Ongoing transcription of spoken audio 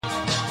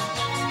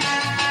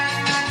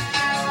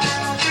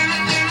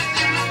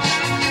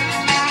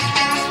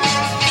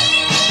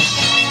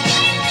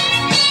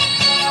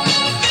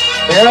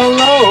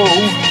Hello.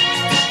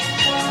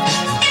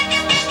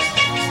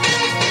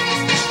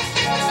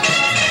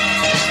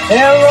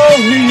 Hello,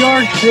 New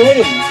York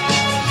City.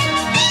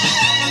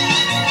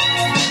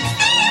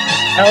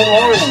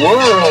 Hello,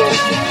 world.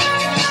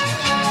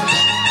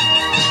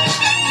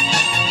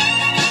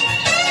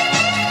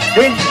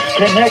 This is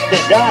Connect the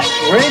Dots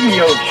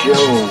radio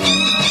show.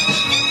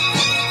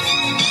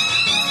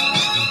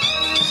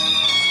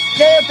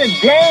 Get up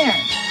and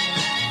dance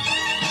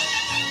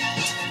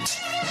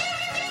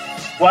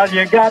while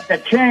you got the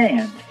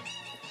chance.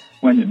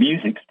 When the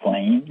music's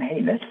playing,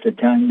 hey, that's the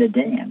time to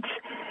dance.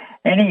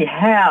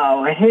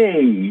 Anyhow,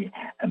 hey,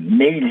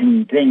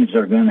 amazing things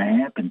are going to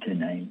happen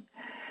tonight.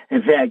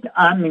 In fact,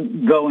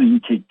 I'm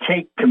going to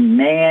take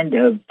command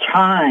of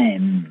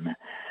time.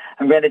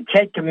 I'm going to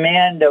take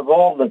command of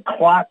all the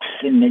clocks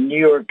in the New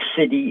York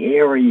City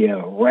area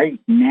right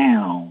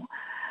now.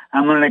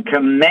 I'm going to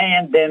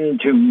command them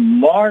to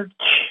march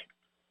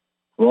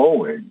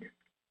forward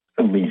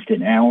at least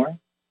an hour.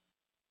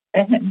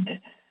 And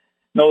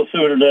no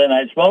sooner than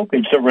I spoke,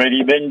 it's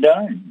already been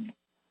done.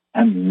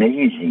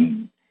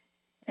 Amazing.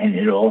 And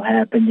it all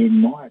happened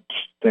in March.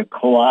 The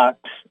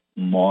clocks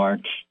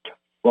marched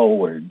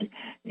forward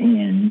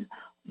in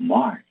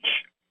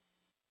March.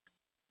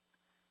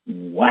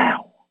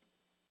 Wow.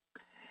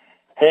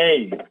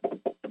 Hey,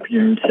 if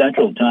you're in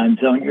Central Time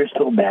Zone, you're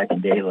still back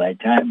in daylight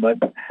time, but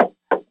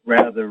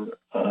rather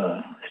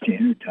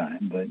standard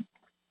time. But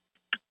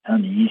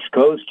on the East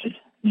Coast,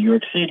 New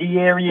York City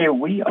area,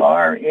 we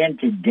are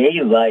into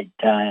daylight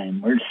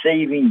time. We're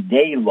saving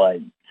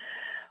daylight,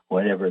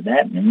 whatever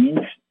that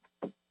means.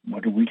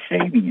 What are we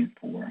saving it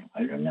for?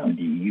 I don't know.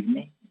 The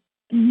evening?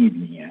 The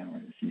evening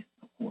hours,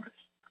 of course.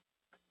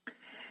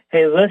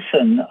 Hey,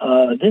 listen,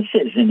 this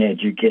is an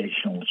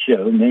educational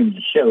show. The name of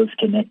the show is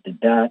Connect the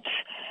Dots.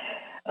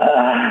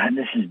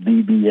 This is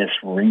BBS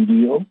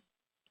Radio,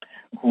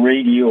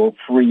 Radio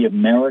Free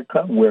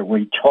America, where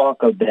we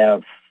talk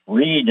about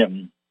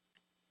freedom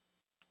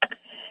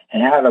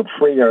and how to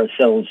free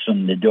ourselves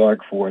from the dark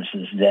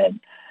forces that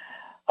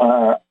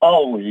are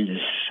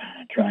always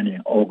trying to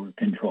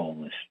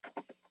over-control us.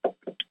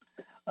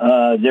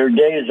 Their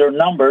days are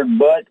numbered,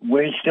 but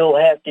we still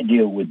have to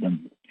deal with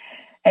them.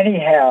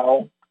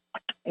 Anyhow,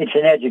 it's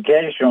an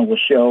educational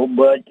show,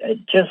 but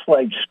just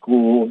like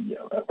school,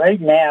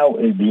 right now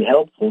it would be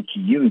helpful to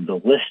you, the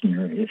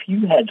listener, if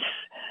you had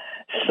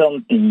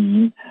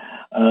something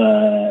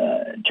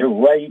to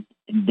write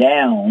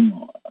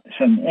down,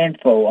 some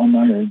info I'm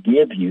going to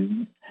give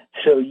you,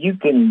 so you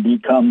can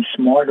become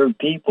smarter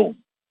people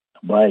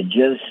by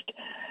just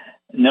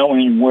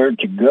knowing where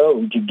to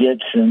go to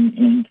get some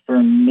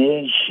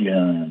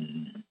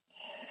information.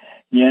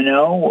 You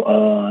know,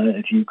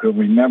 if you could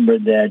remember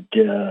that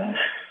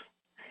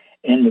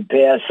in the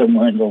past,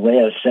 somewhere in the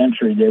last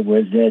century, there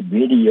was that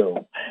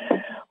video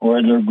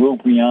where the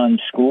group beyond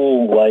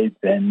school life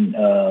and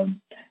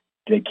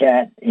the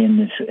cat in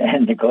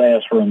the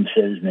classroom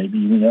says, maybe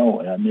you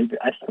know, maybe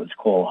I think it's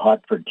called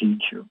Hot for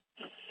Teacher.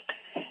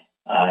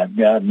 I've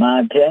got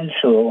my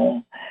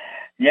pencil.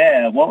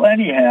 Yeah, well,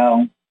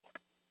 anyhow,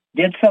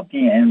 get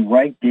something and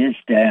write this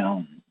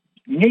down.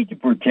 You need to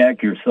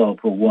protect yourself,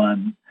 for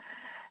one.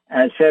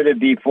 I said it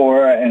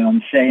before, and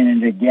I'm saying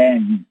it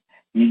again.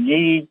 You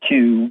need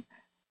to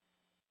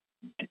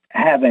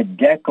have a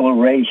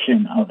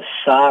declaration of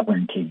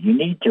sovereignty. You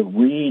need to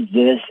read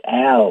this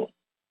out.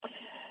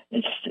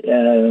 It's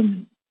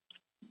the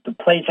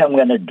place I'm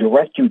going to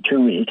direct you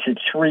to. It's a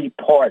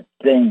 3-part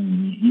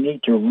thing. You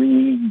need to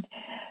read,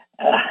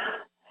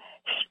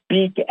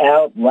 speak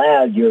out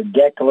loud your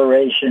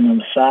declaration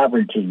of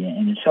sovereignty,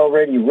 and it's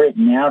already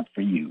written out for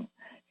you.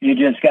 You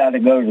just got to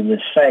go to the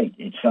site.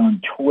 It's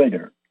on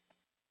Twitter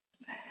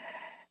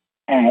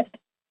at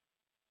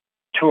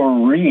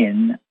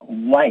Turian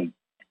Light.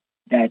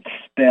 That's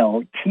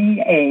spelled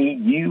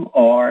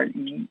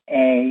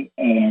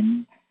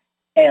TAUREANLIGHT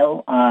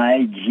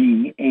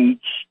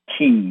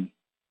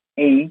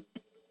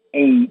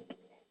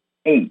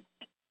 888.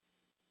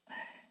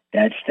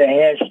 That's the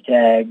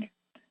hashtag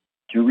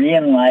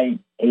Turian Light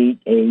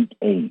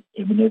 888.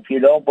 Even if you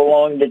don't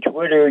belong to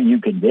Twitter, you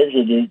can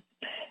visit it.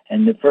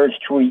 And the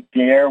first tweet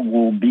there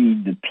will be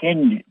the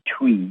pinned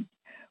tweet,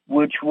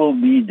 which will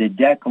be the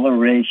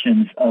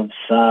declarations of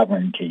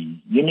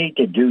sovereignty. You need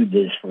to do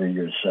this for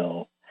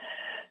yourself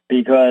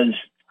because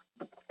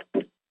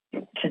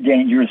it's a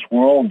dangerous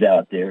world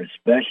out there,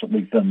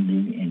 especially from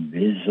the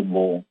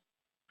invisible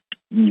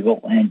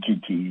evil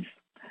entities.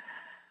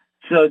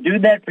 So do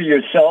that for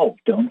yourself.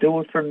 Don't do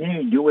it for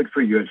me. Do it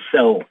for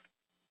yourself.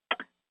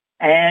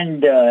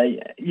 And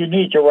you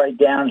need to write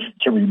down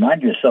to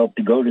remind yourself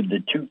to go to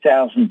the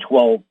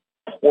 2012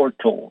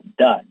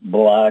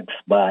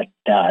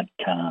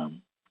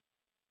 portal.blogspot.com.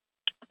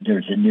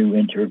 There's a new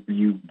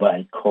interview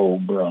by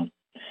Cobra.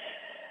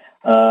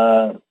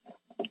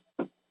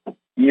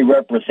 He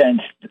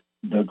represents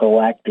the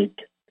Galactic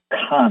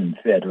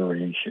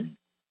Confederation.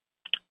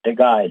 The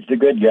guys, the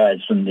good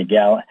guys from the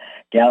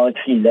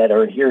galaxy that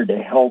are here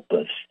to help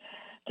us.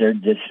 They're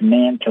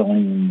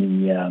dismantling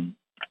the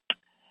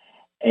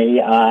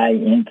AI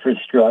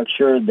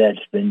infrastructure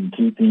that's been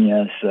keeping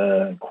us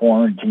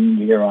quarantined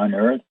here on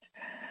Earth,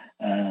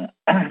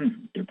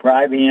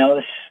 depriving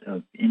us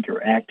of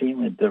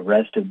interacting with the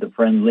rest of the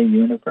friendly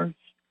universe.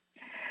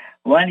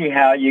 Well,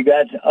 anyhow, you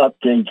got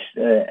updates.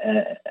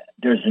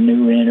 There's a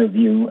new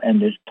interview,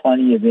 and there's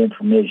plenty of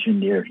information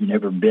there. If you've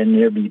never been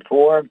there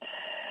before,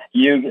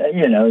 you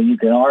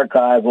can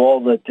archive all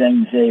the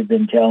things they've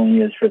been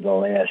telling us for the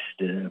last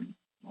since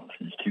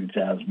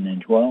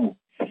 2012.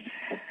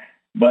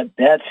 But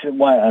that's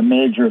a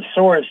major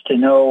source to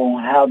know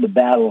how the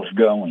battle's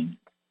going.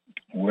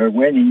 We're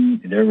winning.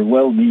 There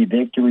will be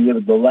victory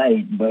of the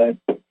light, but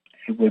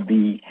it would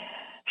be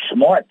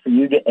smart for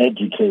you to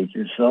educate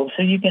yourself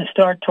so you can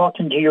start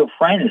talking to your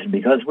friends,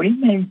 because we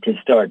need to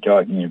start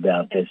talking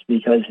about this,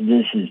 because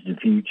this is the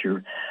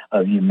future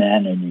of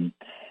humanity.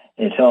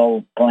 It's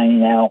all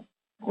playing out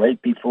right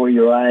before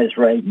your eyes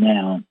right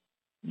now.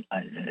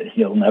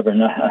 You'll never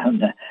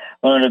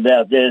learn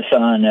about this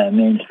on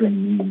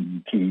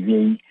mainstream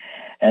TV,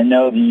 and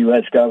no, the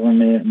U.S.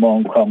 government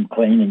won't come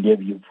clean and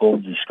give you full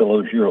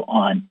disclosure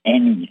on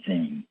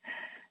anything,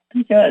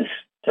 because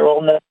they're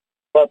all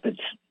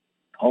puppets.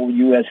 Whole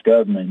U.S.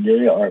 government,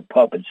 they are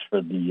puppets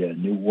for the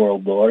New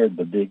World Order,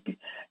 the big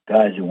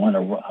guys who want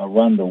to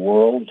run the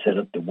world, set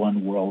up the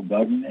one world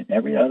government.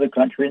 Every other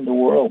country in the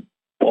world,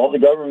 all the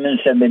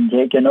governments have been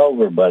taken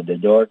over by the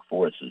dark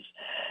forces,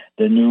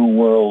 the New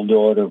World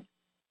Order.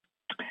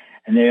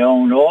 And they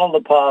own all the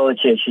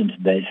politicians,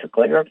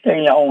 basically, or if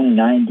they own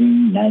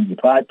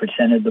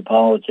 95% of the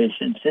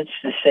politicians, it's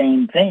the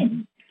same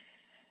thing.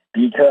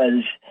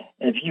 Because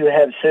if you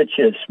have such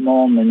a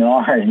small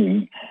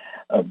minority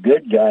of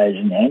good guys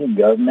in any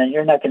government,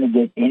 you're not going to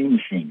get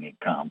anything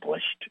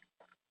accomplished.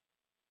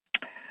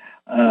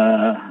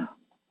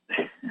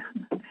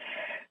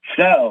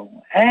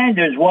 So, and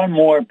there's one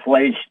more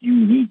place you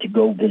need to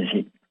go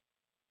visit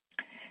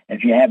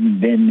if you haven't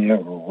been there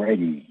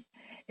already.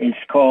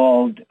 It's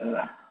called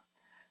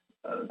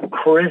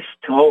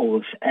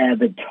Christos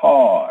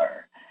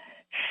Avatar,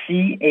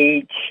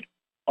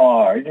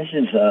 CHR. This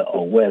is a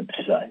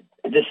website.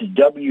 This is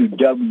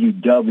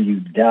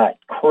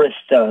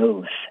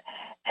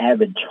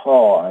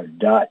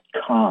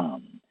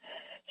www.christosavatar.com,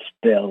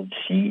 spelled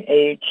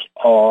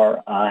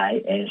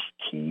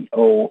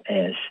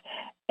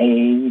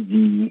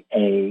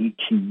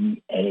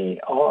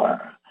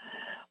CHRISTOSAVATAR.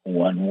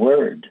 One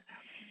word.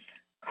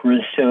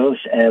 Christos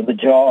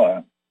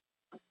Avatar.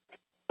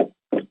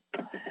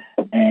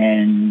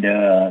 And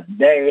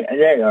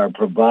they are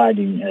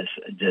providing us,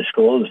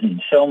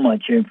 disclosing so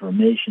much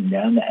information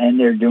down there, and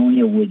they're doing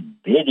it with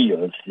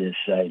videos, this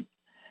site.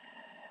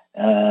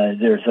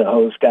 There's a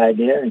host guy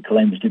there. He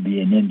claims to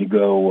be an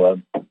indigo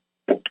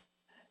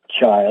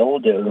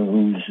child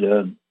whose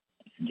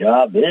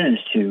job is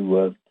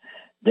to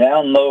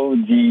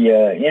download the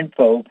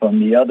info from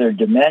the other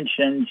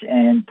dimensions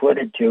and put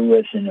it to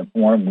us in a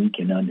form we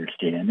can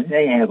understand. And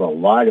they have a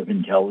lot of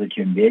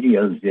intelligent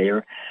videos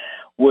there,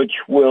 which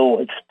will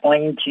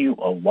explain to you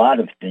a lot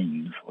of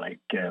things, like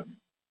the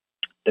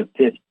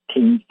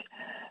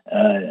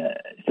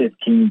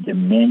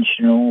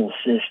 15-dimensional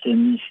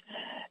systems.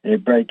 They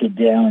break it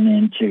down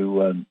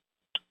into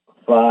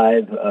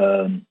 5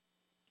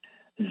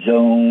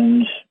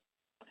 zones,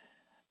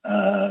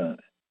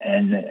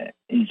 and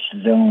each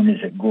zone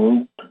is a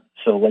group.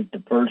 So like the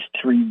first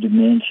 3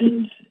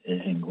 dimensions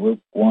is in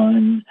group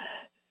 1,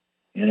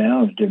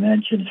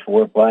 dimensions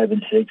 4, 5,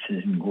 and 6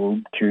 is in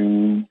group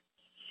 2.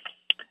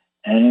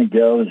 And it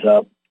goes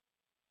up.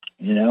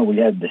 We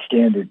have the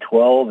standard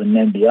 12, and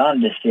then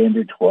beyond the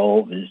standard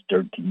 12 is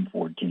 13,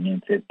 14,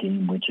 and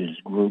 15, which is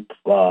group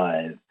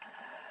 5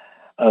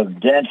 of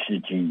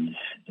densities,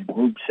 the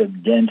groups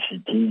of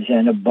densities.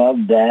 And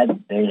above that,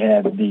 they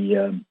have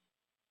the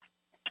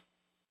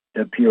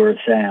pure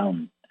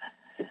sound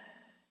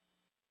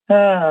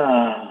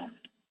that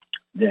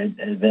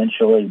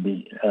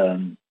eventually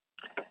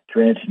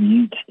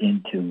transmutes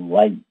into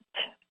light.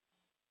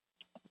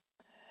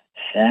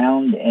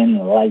 Sound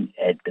and light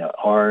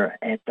are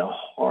at the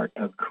heart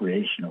of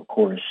creation. Of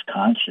course,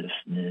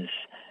 consciousness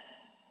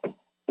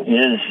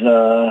is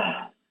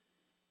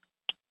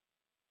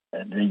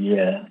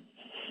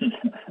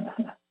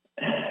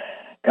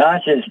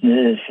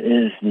consciousness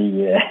is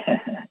the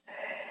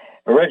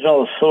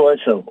original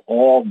source of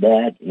all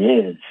that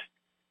is.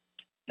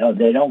 No,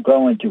 they don't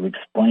go into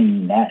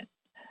explaining that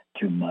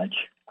too much.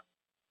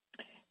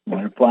 You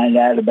want to find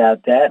out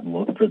about that?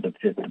 Look for the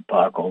 5th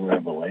Apocalyptic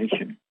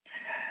Revelation.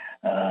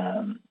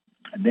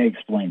 They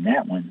explain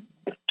that one.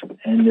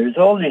 And there's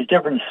all these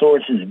different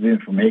sources of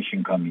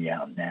information coming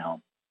out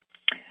now.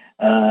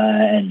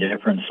 And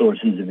different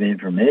sources of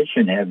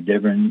information have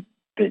different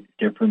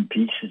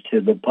pieces to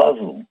the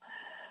puzzle.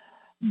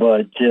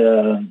 But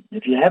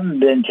if you haven't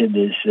been to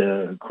this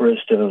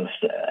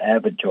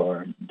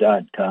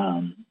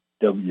ChristosAvatar.com,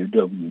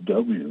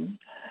 www,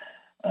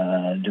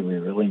 do we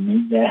really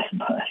need that?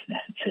 But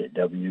that's it,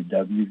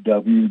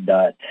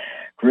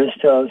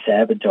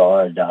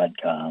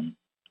 www.ChristosAvatar.com.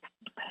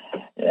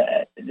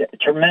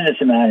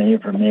 Tremendous amount of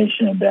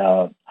information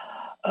about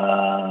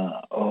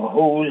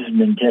who's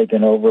been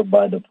taken over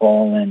by the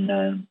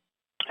fallen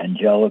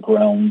angelic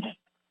realms,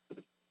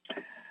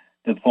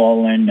 the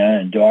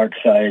fallen dark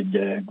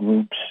side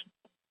groups,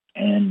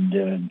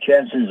 and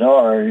chances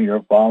are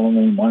you're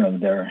following one of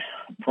their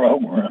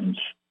programs.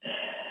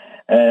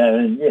 So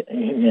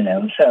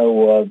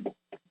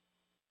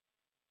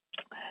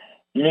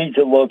you need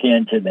to look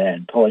into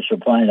that. Plus,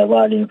 you'll find a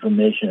lot of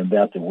information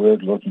about the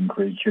weird-looking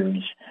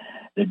creatures,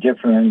 the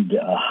different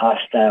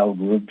hostile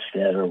groups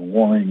that are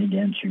warring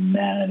against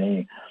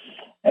humanity,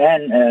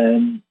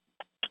 and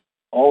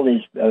all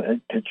these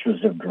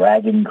pictures of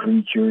dragon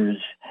creatures,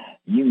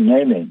 you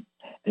name it.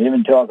 They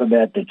even talk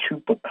about the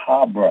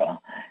chupacabra.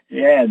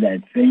 Yeah,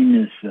 that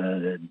famous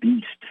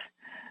beast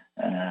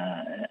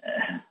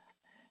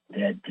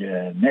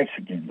that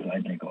Mexicans,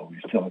 I think,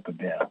 always talk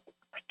about.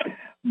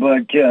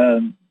 But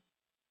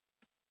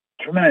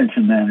tremendous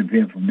amount of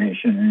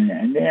information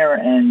and there,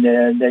 and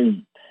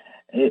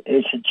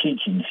it's a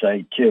teaching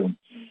site too.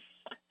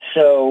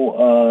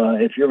 So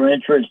if you're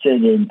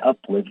interested in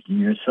uplifting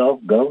yourself,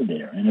 go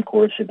there. And of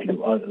course, if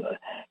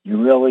you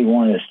really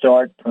want to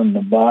start from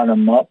the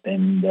bottom up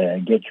and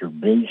get your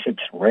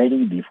basics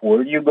ready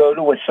before you go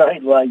to a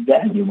site like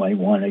that, you might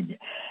want to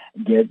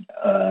get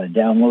a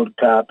download a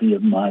copy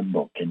of my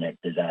book,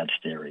 Connected Dots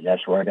Theory.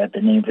 That's where I got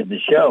the name for the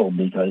show,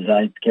 because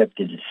I kept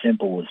it as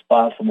simple as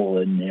possible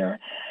in there,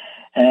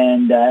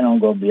 and I don't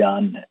go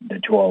beyond the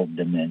 12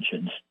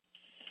 dimensions.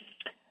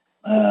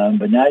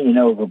 But now you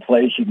know of a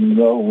place you can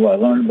go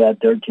learn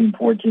about 13,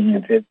 14,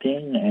 and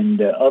 15 and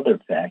other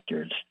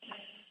factors.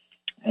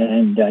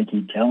 And I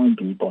keep telling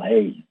people,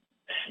 hey,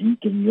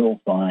 seek and you'll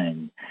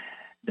find.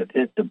 The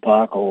fifth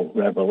apocalyptic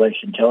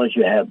revelation tells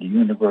you how the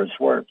universe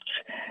works.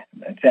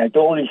 In fact,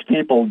 all these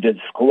people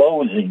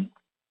disclosing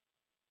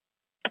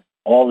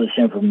all this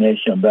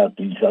information about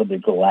these other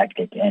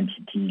galactic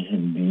entities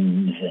and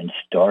beings and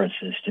star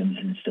systems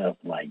and stuff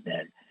like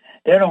that,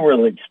 they don't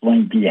really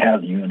explain to you how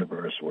the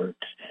universe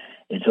works.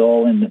 It's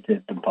all in the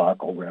fifth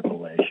apocalyptic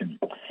revelation,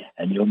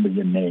 and you'll be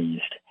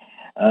amazed.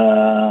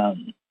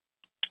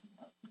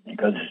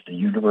 Because the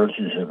universe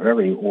is a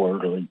very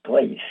orderly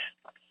place.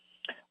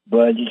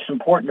 But it's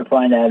important to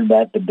find out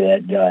about the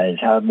bad guys,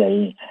 how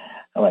they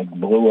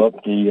blew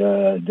up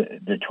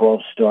the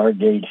 12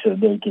 Stargate so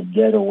they could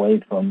get away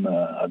from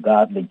a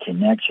godly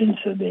connection,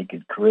 so they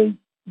could create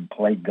and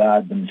play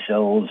God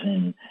themselves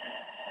and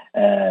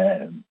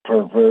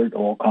pervert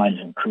all kinds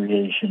of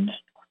creations.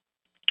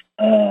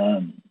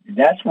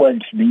 That's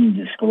what's being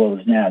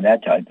disclosed now,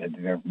 that type of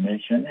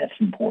information. That's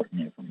important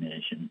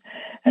information.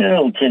 And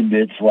little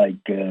tidbits like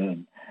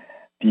the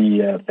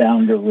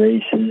founder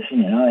races.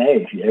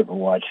 Hey, if you ever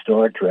watch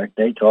Star Trek,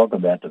 they talk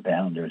about the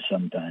founders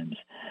sometimes.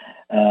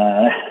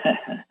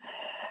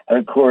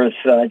 Of course,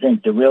 I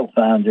think the real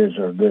founders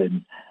are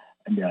good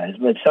guys,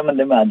 but some of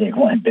them I think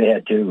went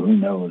bad too. Who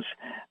knows?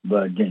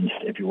 But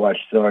if you watch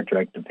Star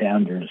Trek, the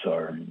founders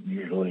are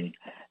usually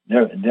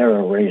they're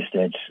a race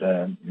that's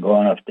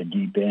gone off the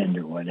deep end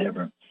or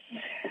whatever.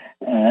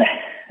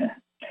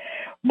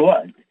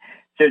 But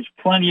there's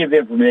plenty of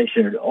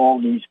information at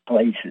all these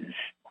places.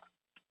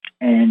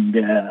 And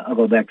I'll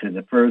go back to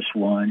the first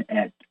one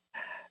at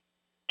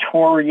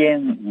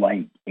Torian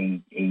Light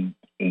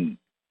 888.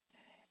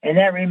 And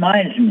that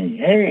reminds me,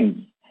 hey,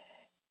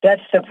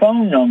 that's the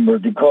phone number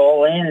to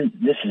call in.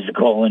 This is a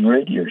call-in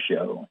radio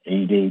show,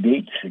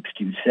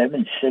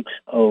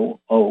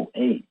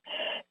 888-627-6008.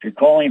 If you're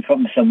calling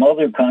from some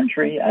other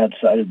country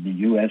outside of the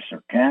U.S.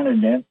 or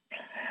Canada,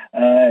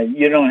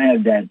 you don't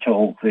have that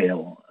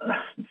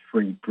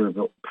toll-free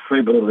privilege.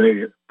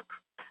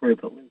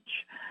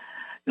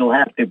 You'll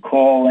have to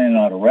call in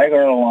on a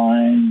regular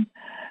line,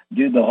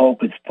 do the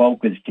hocus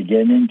pocus to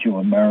get into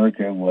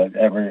America,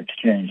 whatever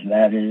exchange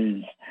that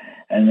is,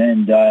 and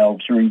then dial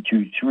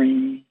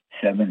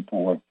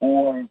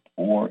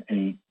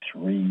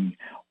 323-744-4831,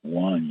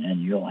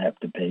 and you'll have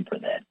to pay for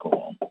that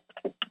call.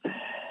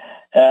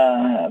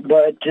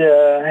 But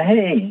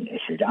hey,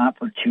 it's an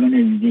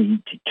opportunity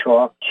to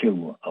talk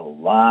to a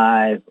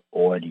live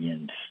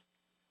audience.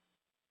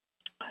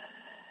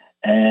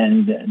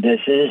 And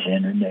this is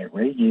internet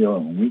radio,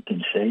 and we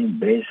can say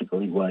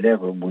basically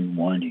whatever we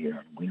want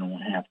here. We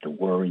don't have to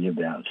worry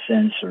about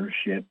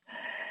censorship.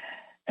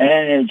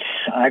 And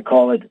I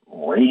call it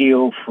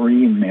Radio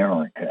Free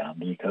America,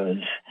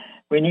 because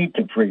we need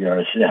to free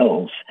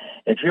ourselves.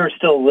 If you're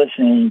still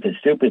listening to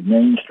stupid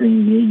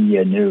mainstream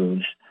media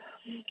news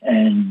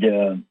and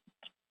the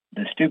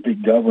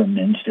stupid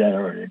governments that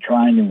are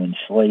trying to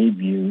enslave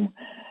you,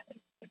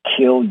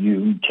 kill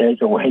you,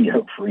 take away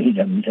your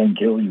freedoms, and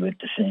kill you at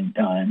the same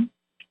time,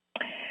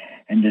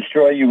 and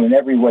destroy you in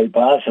every way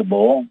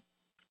possible,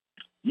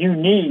 you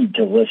need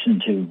to listen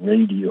to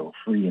Radio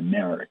Free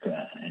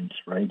America. And it's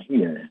right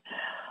here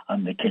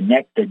on the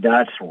Connect the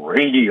Dots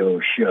radio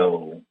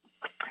show.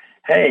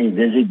 Hey,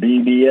 visit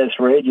BBS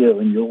Radio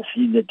and you'll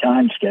see the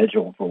time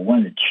schedule for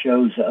when it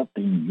shows up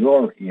in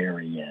your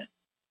area.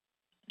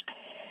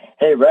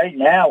 Hey, right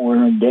now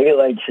we're in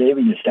daylight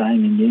savings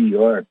time in New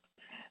York.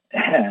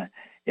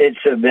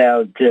 It's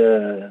about,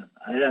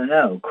 I don't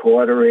know,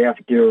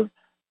 2:15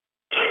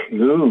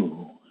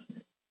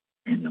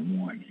 in the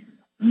morning.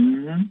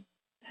 Mm-hmm.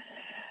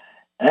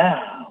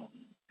 Oh,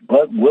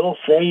 but we'll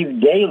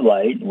save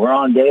daylight. We're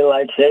on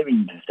daylight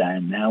savings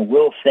time now.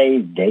 We'll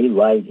save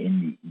daylight in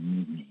the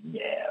evening.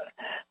 Yeah,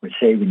 we're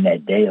saving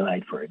that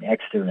daylight for an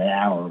extra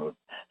hour of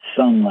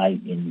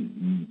sunlight in the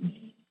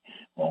evening.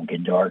 Won't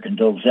get dark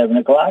until 7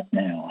 o'clock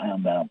now. How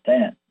about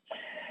that?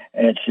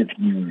 That's if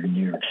you're in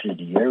New York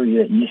City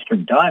area.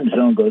 Eastern time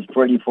zone goes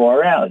pretty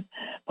far out.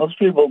 Most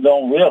people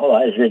don't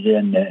realize it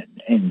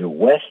in the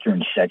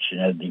western section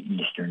of the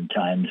Eastern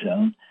time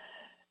zone.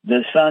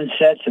 The sun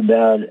sets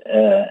about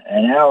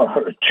an hour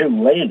or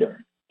two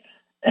later.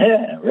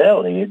 Yeah,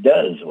 really, it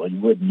does. Well,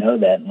 you wouldn't know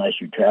that unless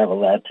you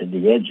travel out to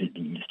the edge of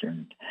the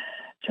Eastern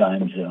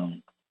time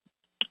zone.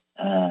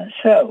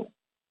 So,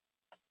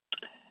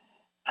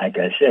 like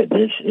I said,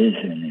 this is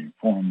an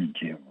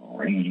informative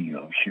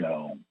radio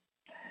show.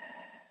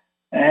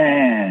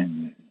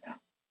 And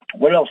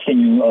what else can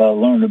you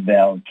learn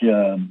about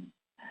in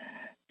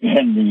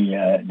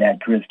the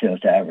that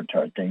Christos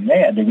Avatar thing?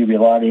 They give you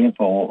a lot of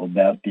info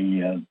about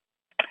the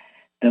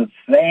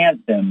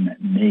Phantom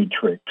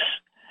Matrix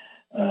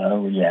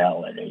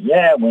reality.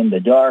 Yeah, when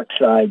the dark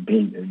side,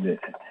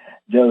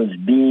 those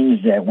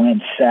beams that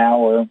went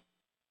sour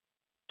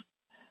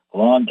a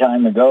long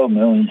time ago,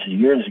 millions of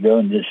years ago,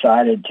 and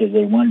decided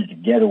they wanted to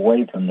get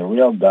away from the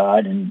real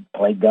God and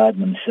play God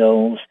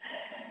themselves.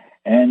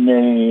 And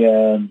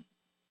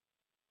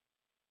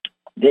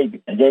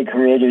they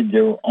created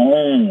their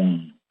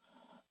own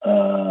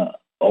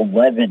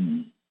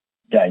 11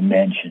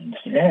 dimensions,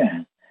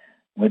 yeah,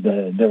 with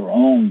their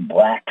own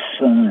black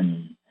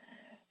sun,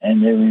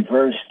 and they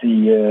reversed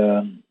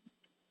the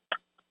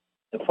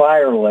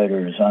fire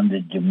letters on the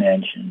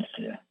dimensions.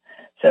 Yeah.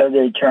 So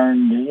they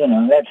turned,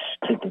 that's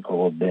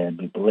typical of bad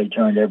people. They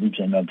turned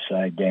everything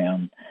upside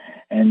down,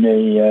 and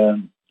they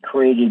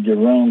created their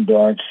own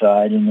dark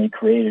side, and they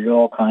created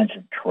all kinds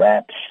of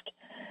traps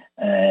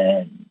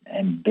and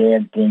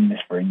bad things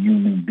for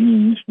human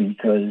beings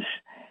because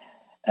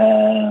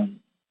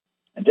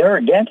they're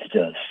against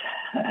us,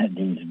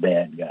 these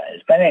bad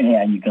guys. But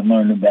anyhow, you can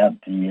learn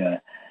about the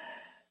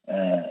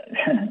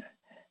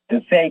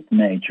fake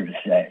matrix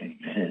that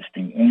exists,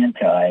 the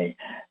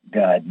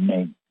anti-God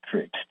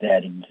matrix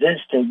that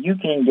exists that you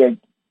can get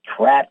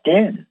trapped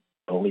in.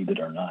 Believe it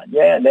or not.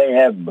 Yeah, they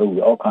have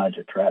all kinds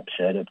of traps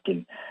set up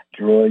to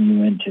draw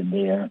you into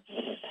there.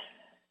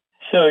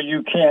 So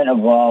you can't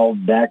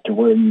evolve back to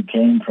where you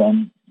came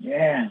from.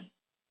 Yeah,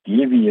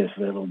 devious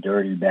little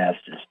dirty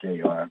bastards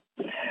they are.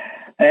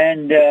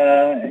 And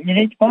you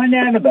need to find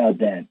out about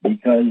that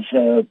because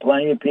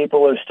plenty of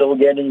people are still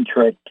getting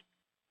tricked.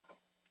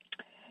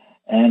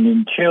 And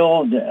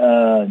until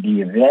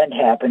the event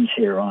happens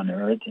here on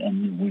Earth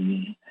and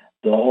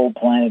the whole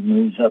planet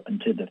moves up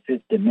into the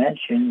fifth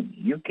dimension,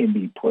 you can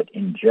be put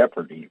in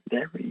jeopardy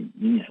very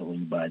easily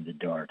by the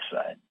dark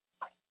side.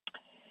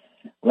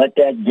 Let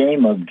that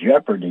game of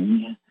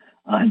Jeopardy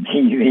on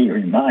TV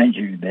remind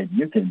you that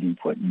you can be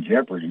put in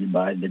jeopardy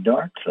by the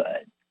dark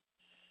side.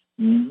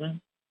 Mm-hmm.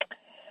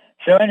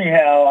 So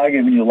anyhow, I've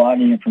given you a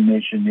lot of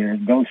information there.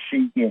 Go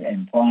seek it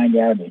and find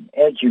out and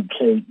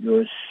educate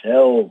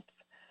yourself.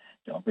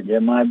 Don't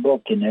forget my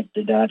book, Connect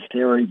the Dots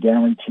Theory,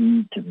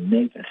 guaranteed to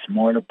make a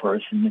smarter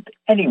person if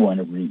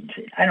anyone reads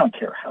it. I don't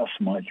care how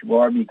smart you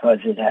are because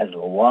it has a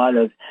lot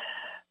of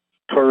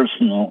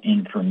personal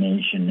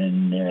information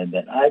in there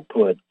that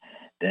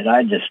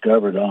I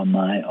discovered on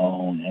my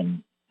own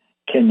and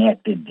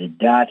connected the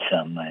dots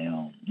on my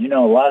own. A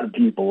lot of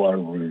people are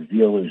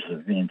revealers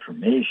of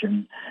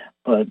information,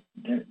 but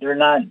they're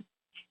not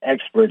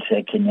experts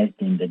at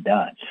connecting the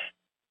dots.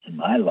 In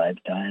my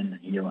lifetime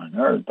here on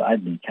Earth,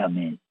 I've become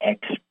an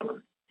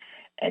expert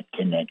at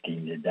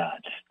connecting the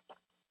dots.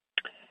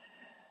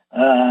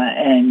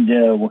 And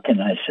what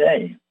can I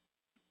say?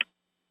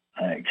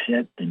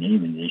 Except the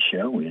name of this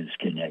show is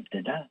Connect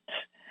the Dots.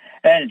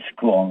 And it's a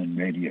call-in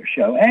radio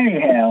show.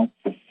 Anyhow,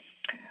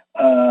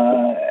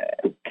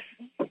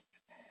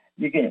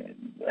 you can...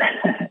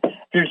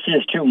 There's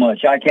just too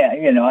much. I can't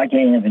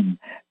even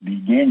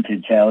begin to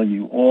tell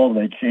you all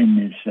that's in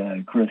this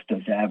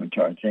Christos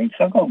Avatar thing.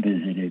 So go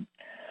visit it.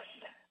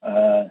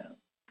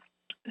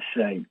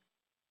 Site.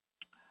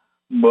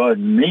 But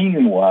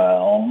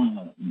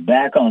meanwhile,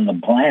 back on the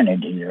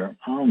planet here,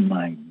 oh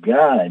my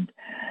God,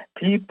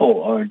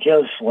 people are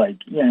just like,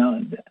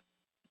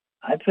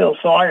 I feel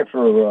sorry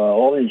for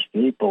all these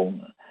people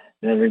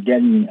that are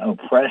getting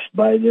oppressed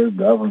by their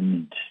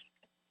governments,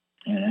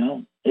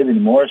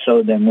 even more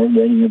so than we're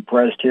getting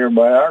oppressed here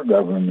by our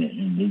government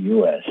in the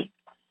U.S.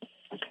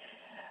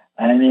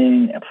 I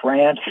mean,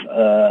 France,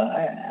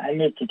 I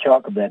need to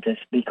talk about this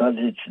because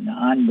it's an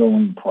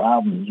ongoing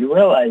problem. You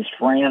realize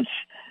France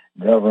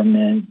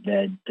government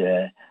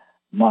that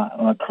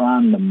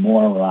Macron the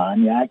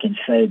moron, I can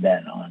say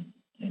that on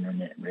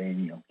internet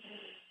radio.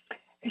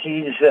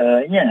 He's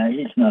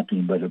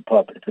nothing but a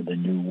puppet for the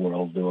New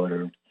World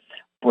Order,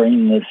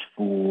 brainless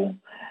fool,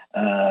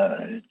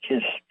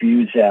 just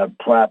spews out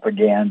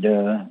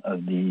propaganda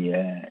of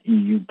the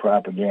EU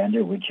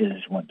propaganda, which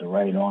is what the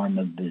right arm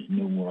of this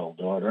New World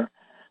Order,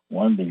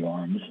 one of the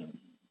arms of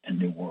the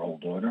New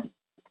World Order.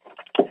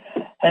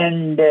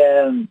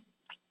 And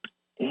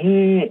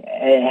he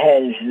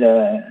has,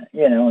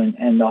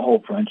 and the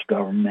whole French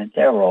government,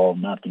 they're all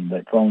nothing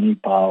but phony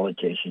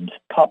politicians,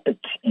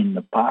 puppets in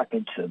the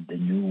pockets of the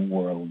New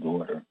World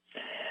Order.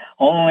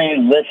 Only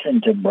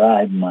listen to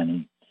bribe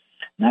money,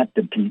 not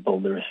the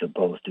people they're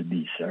supposed to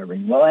be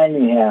serving. Well,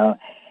 anyhow,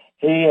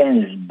 he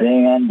and his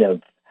band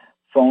of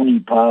phony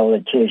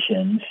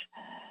politicians,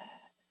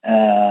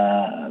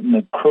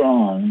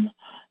 Macron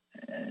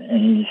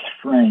and his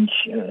French,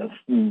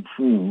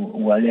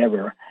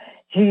 whatever,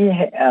 he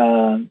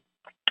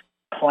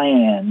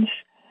plans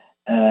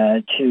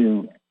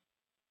to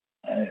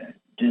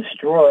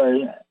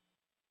destroy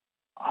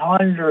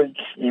hundreds,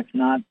 if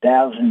not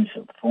thousands,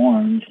 of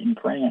farms in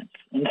France.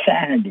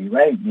 Insanity,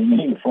 right? You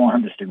need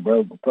farms to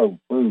grow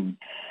food.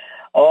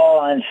 All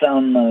on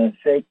some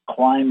fake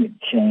climate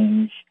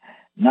change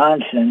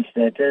nonsense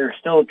that they're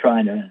still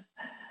trying to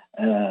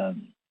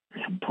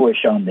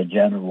push on the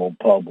general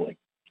public.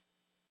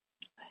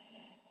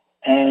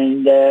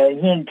 And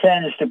he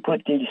intends to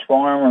put these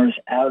farmers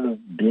out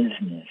of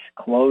business,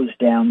 close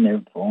down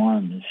their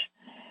farms,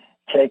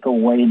 take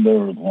away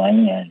their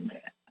land.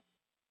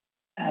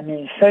 I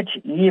mean, such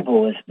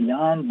evil is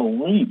beyond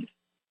belief.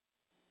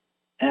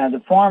 Now,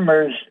 the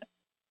farmers,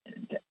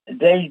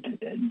 they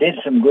did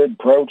some good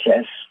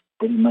protests,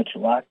 pretty much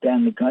locked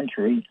down the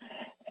country,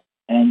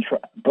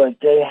 but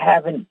they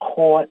haven't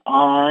caught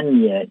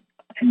on yet.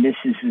 And this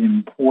is an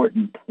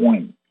important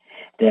point,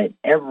 that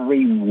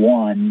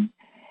everyone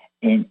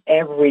in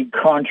every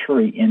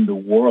country in the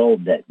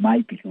world that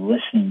might be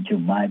listening to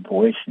my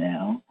voice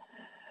now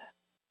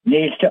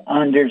needs to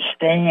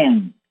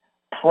understand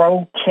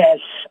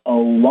protests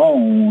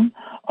alone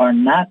are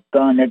not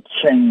going to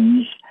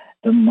change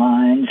the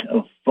minds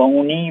of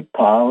phony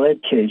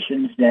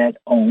politicians that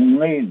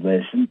only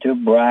listen to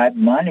bribe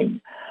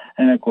money.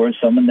 And of course,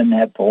 some of them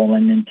have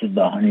fallen into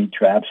the honey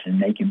traps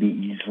and they can be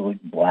easily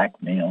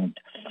blackmailed.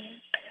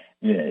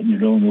 Yeah, you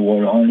don't know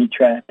what a honey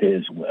trap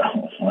is?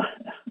 Well,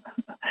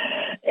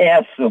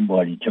 ask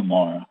somebody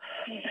tomorrow.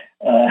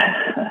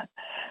 I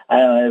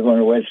don't want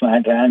to waste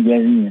my time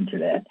getting into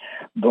that.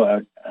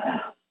 But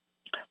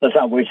let's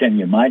not waste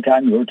any of my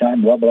time, your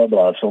time, blah, blah,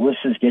 blah. So let's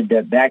just get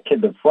back to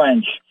the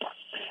French.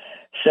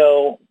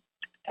 So,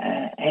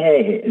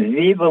 hey,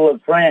 vive la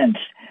France.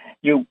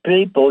 You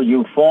people,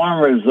 you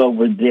farmers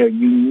over there,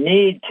 you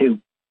need to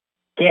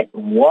get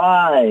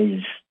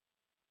wise.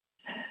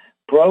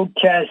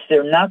 Protests,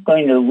 they're not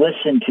going to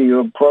listen to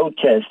your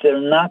protests. They're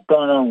not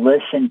going to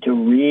listen to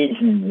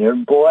reason. They're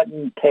bought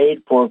and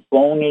paid for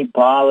phony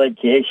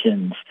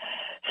politicians,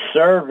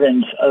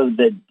 servants of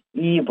the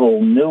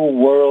evil New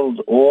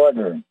World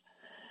Order.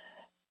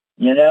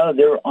 You know,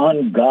 they're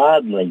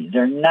ungodly.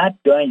 They're not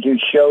going to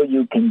show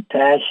you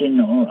compassion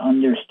or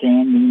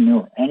understanding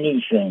or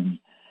anything.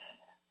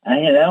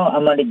 And,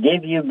 I'm going to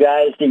give you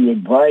guys the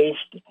advice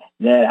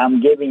that I'm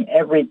giving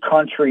every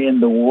country in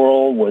the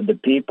world where the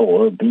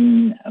people are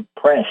being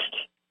oppressed.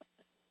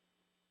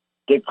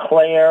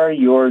 Declare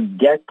your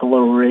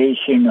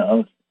declaration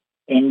of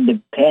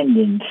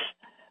independence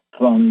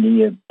from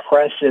your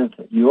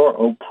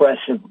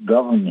oppressive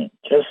government,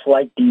 just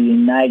like the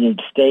United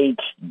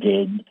States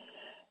did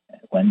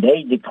when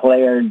they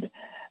declared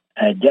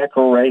a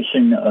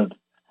declaration of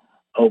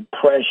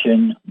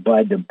oppression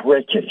by the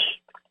British,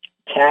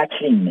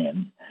 taxing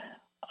them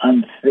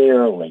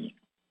unfairly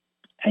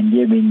and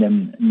giving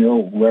them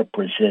no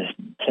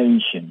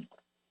representation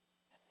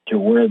to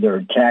where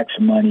their tax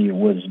money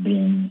was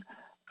being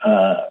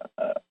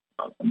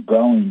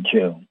going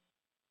to.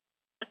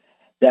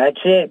 That's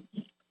it.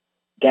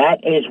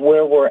 That is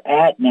where we're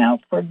at now.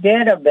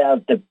 Forget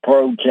about the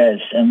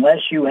protests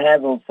unless you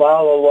have a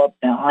follow-up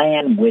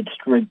plan with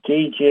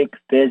strategic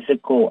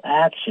physical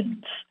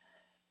actions.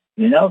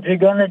 If you're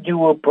going to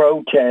do a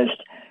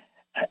protest,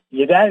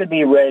 you got to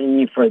be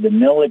ready for the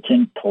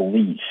militant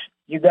police.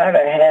 You got to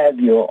have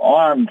your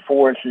armed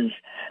forces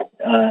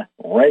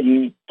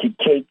ready to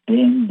take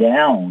them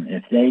down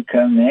if they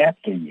come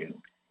after you.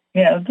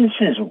 This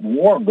is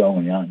war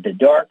going on. The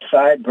dark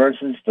side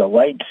versus the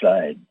light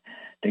side.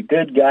 The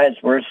good guys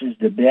versus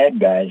the bad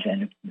guys.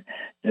 And if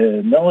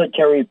the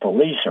military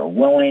police are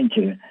willing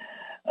to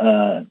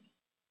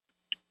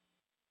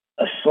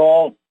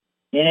assault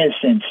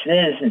innocent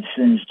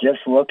citizens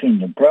just looking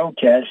to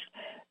protest,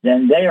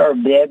 then they are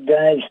bad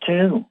guys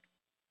too.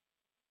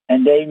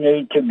 And they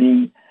need to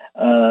be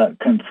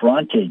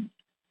confronted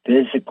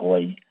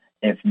physically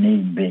if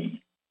need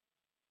be.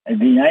 It'd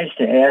be nice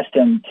to ask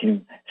them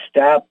to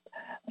stop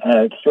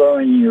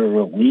throwing your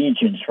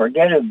allegiance.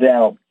 Forget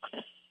about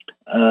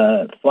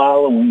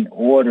following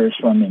orders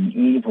from an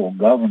evil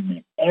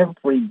government.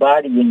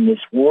 Everybody in this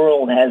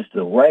world has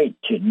the right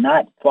to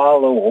not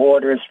follow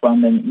orders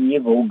from an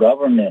evil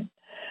government.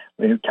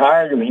 We're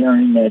tired of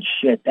hearing that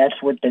shit.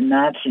 That's what the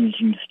Nazis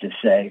used to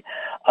say.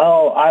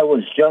 Oh, I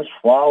was just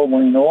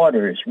following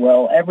orders.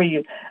 Well,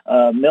 every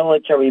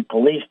military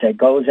police that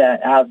goes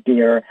out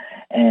there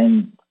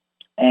and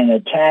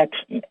attacks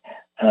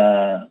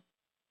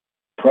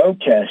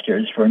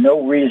protesters for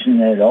no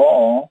reason at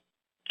all,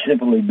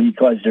 simply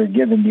because they're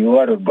given the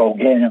order, go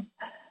get them,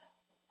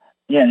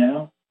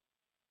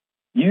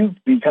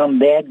 you've become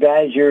bad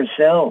guys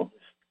yourselves.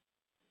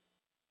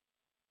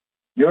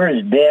 You're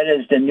as bad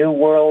as the New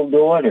World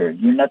Order.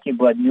 You're nothing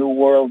but New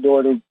World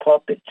Order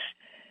puppets.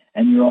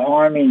 And you're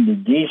harming the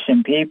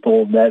decent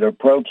people that are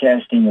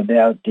protesting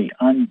about the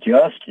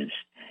injustice.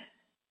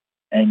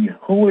 And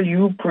who are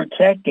you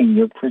protecting?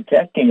 You're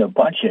protecting a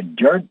bunch of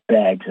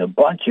dirtbags, a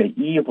bunch of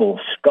evil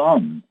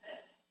scum.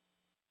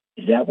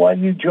 Is that why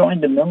you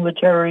joined the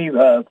military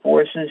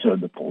forces or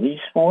the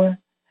police for?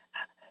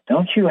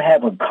 Don't you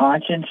have a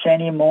conscience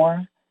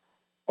anymore?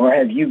 Or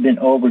have you been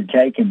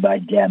overtaken by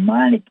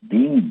demonic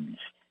beings?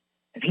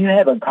 If you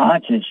have a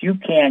conscience, you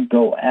can't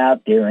go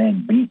out there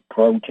and beat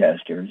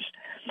protesters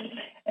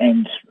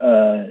and,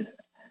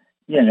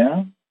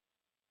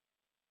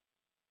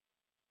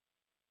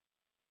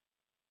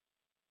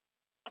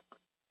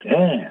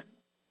 Damn.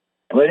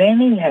 But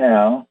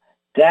anyhow,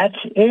 that's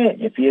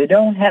it. If you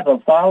don't have a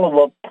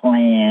follow-up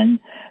plan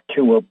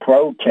to a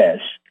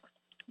protest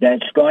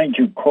that's going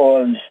to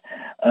cause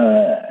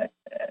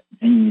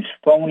these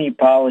phony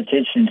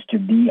politicians to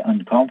be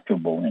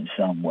uncomfortable in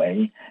some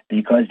way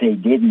because they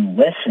didn't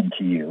listen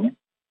to you,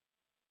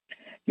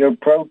 your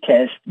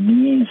protest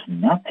means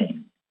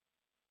nothing.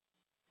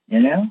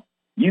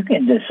 You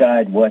can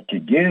decide what to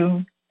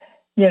do.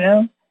 You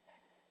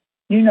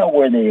know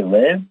where they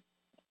live.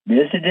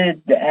 Visit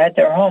it at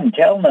their home.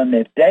 Tell them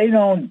if they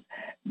don't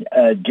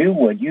do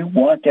what you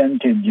want them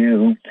to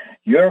do,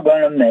 you're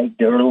going to make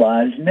their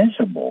lives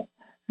miserable.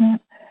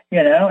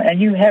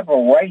 And you have a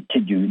right to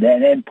do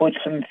that and put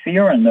some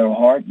fear in their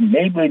heart, and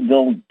maybe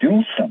they'll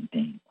do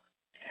something.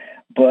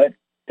 But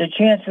the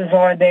chances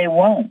are they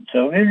won't.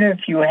 So even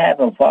if you have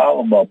a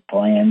follow-up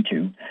plan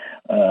to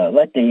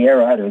let the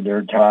air out of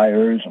their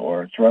tires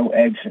or throw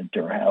eggs at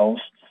their house,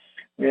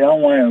 we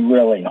don't want to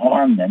really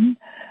harm them,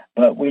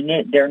 but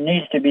there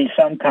needs to be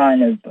some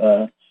kind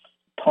of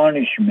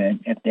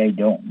punishment if they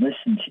don't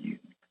listen to you.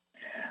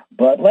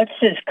 But let's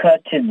just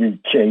cut to the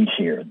chase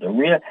here.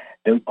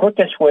 The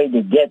quickest way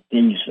to get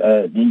these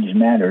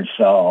matters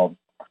solved,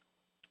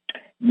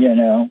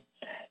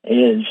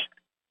 is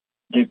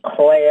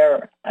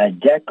declare a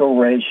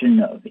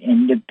declaration of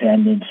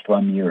independence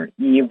from your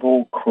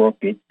evil,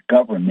 crooked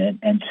government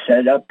and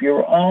set up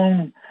your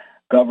own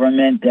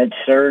government that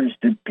serves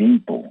the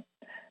people.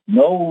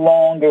 No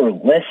longer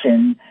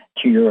listen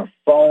to your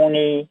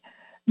phony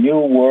New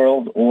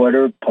World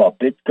Order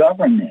puppet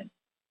government.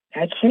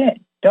 That's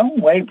it.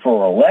 Don't wait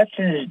for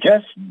elections.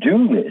 Just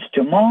do this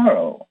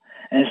tomorrow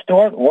and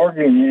start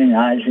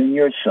organizing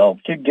yourself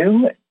to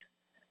do it.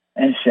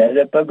 And set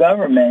up a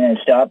government and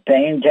stop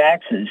paying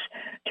taxes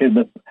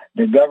to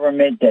the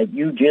government that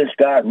you just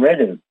got rid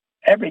of.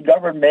 Every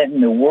government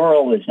in the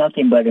world is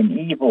nothing but an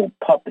evil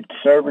puppet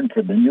servant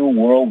for the New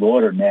World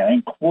Order now,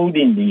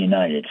 including the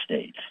United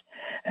States.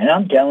 And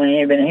I'm telling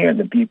you, even here,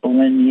 the people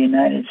in the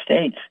United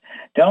States,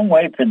 don't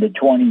wait for the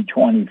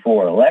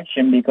 2024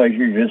 election because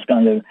you're just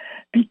going to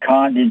be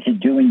conned into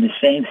doing the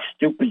same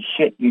stupid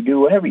shit you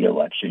do every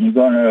election. You're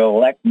going to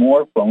elect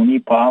more phony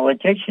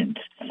politicians.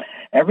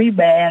 Every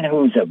man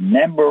who's a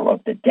member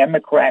of the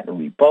Democrat or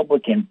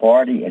Republican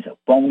Party is a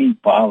phony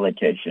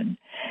politician.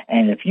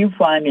 And if you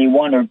find me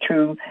one or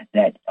two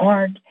that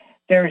aren't,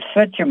 there's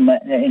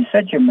in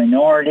such a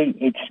minority,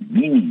 it's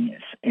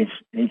meaningless. It's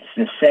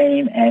the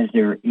same as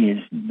there is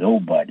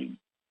nobody.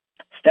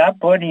 Stop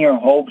putting your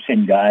hopes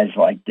in guys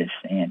like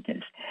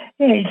DeSantis.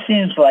 Yeah, he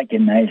seems like a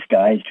nice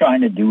guy. He's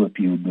trying to do a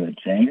few good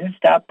things. And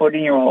stop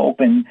putting your hope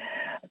in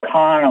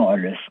con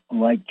artists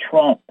like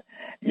Trump.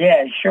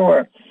 Yeah,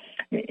 sure.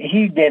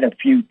 He did a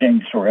few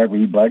things for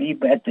everybody,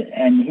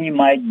 and he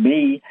might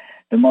be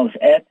the most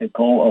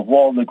ethical of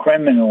all the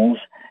criminals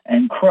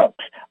and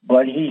crooks,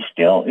 but he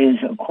still is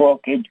a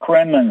crooked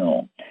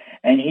criminal,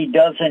 and he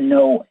doesn't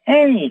know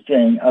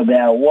anything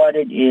about what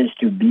it is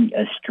to be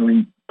a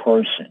street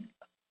person.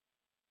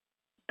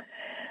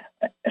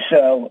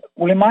 So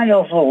we might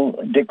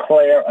also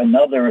declare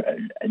another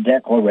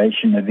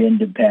Declaration of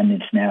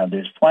Independence now.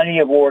 There's plenty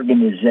of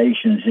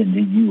organizations in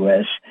the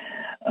U.S.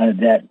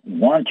 That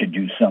want to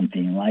do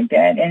something like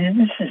that, and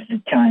this is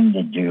the time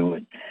to do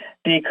it,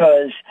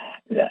 because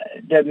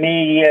the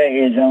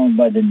media is owned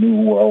by the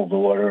New World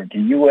Order, the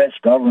U.S.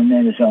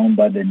 government is owned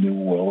by the New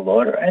World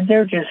Order, and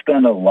they're just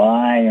going to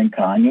lie and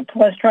con you,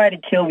 plus try to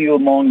kill you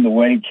along the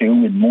way,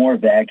 too, with more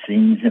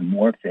vaccines and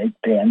more fake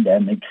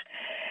pandemics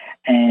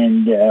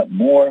and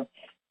more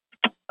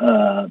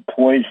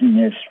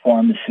poisonous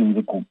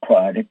pharmaceutical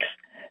products.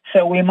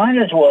 So we might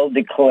as well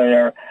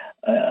declare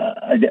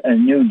a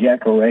new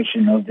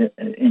Declaration of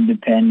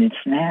Independence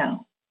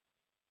now.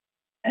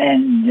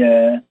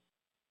 And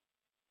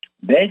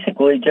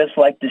basically just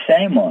like the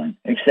same one,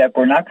 except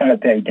we're not going to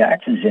pay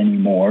taxes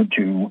anymore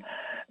to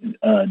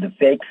the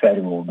fake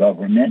federal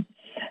government,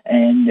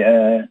 and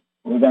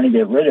we're going to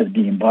get rid of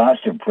the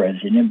imposter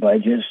president by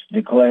just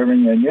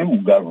declaring a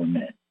new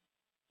government.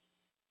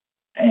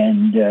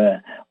 And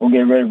we'll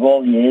get rid of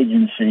all the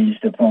agencies,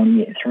 the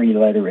phony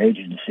three-letter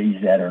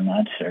agencies that are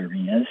not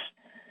serving us,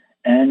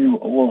 and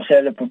we'll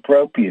set up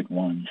appropriate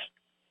ones,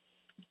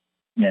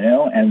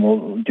 and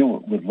we'll do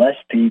it with less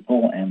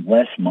people and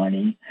less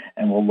money,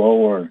 and we'll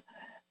lower,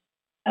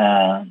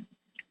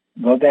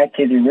 go back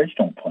to the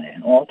original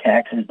plan, all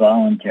taxes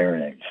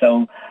voluntary.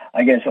 So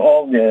I guess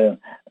all the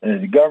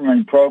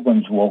government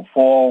programs will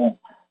fall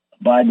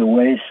by the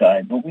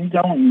wayside, but we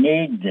don't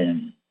need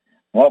them.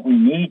 What we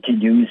need to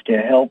do is to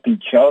help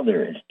each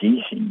other as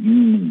decent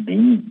human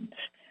beings,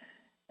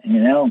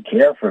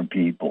 care for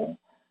people,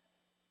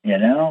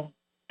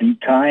 be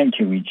kind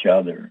to each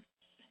other,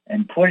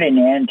 and put an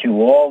end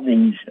to all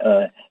these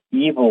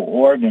evil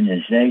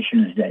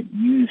organizations that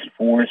use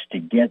force to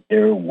get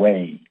their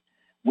way.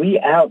 We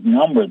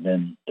outnumber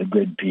them, the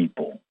good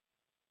people,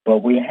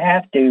 but we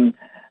have to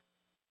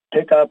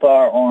pick up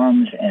our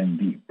arms and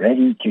be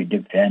ready to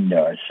defend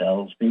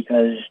ourselves,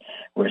 because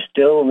we're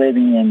still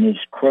living in this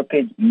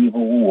crooked,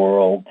 evil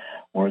world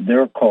where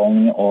they're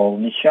calling all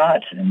the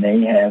shots, and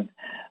they have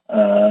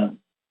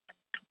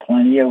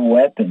plenty of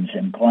weapons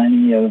and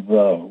plenty of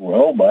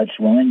robots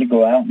willing to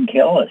go out and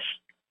kill us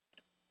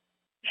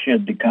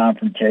should the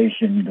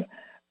confrontation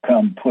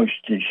come push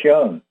to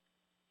shove.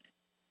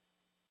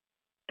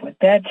 But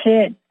that's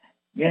it.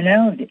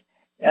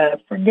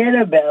 Forget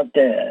about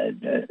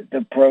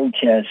the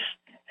protests.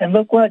 And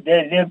look what,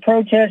 the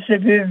protests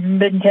have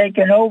been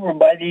taken over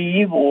by the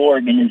evil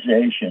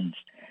organizations.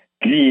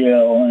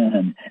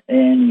 BLM,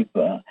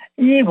 Antifa,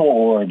 evil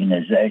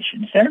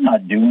organizations. They're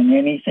not doing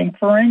anything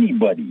for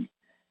anybody.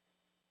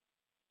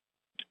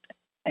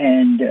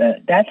 And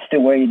that's the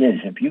way it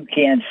is. If you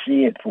can't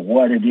see it for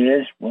what it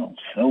is, well,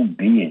 so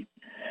be it.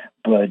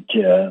 But,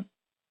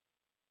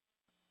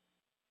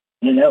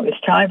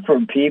 it's time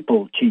for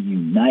people to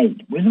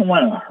unite. We don't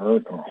want to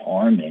hurt or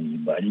harm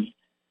anybody,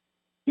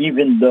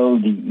 even though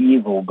the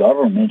evil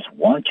governments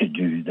want to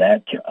do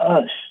that to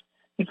us,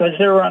 because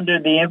they're under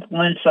the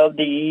influence of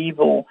the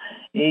evil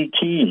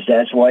ETs.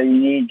 That's why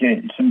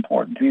it's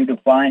important for you to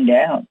find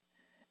out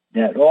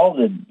that all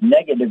the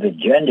negative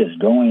agendas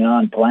going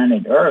on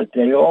planet Earth,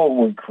 they all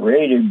were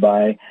created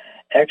by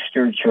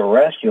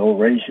extraterrestrial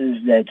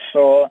races that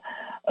saw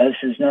us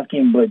as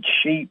nothing but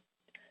sheep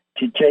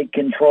to take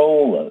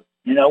control of.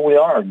 We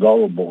are a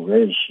gullible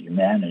race,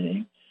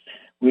 humanity.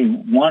 We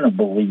want to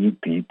believe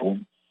people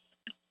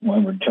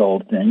when we're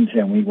told things,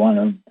 and we want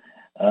to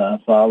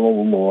follow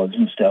the laws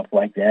and stuff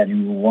like that,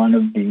 and we want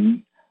to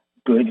be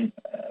good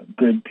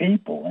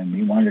people, and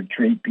we want to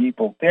treat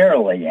people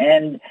fairly.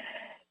 And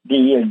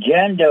the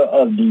agenda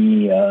of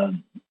the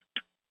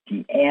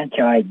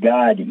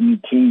anti-God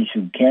ETs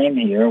who came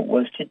here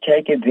was to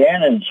take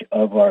advantage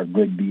of our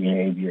good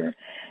behavior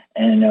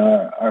and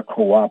our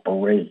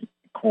cooperating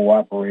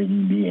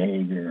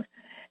behavior.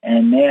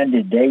 And man,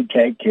 did they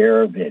take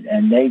care of it.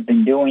 And they've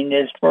been doing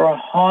this for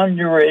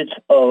hundreds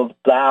of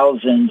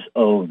thousands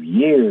of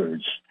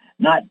years,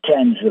 not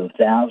tens of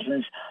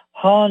thousands,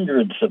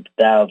 hundreds of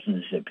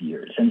thousands of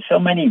years. And so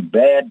many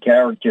bad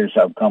characters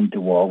have come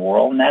to our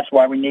world, and that's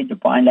why we need to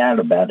find out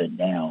about it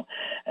now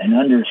and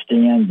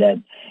understand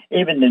that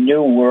even the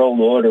New World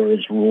Order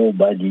is ruled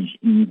by these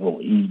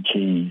evil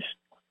ETs.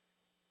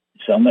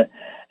 Some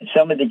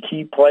of the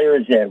key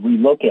players that we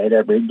look at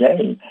every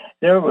day,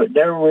 they're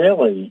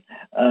really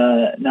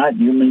not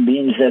human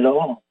beings at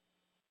all.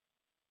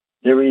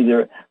 They're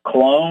either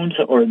clones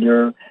or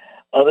they're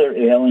other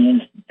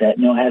aliens that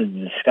know how to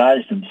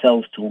disguise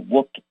themselves to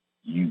look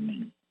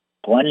human.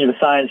 Plenty of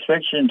science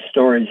fiction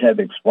stories have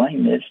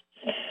explained this,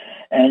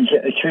 and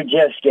to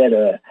just get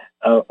a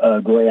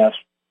grasp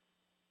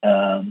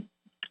of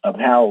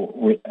how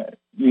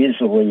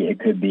easily it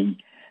could be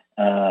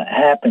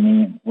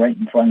happening right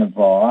in front of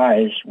our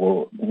eyes.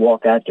 We'll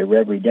walk out there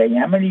every day.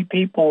 How many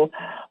people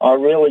are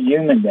really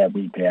human that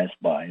we pass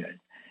by?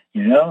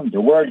 The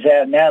word's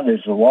out now,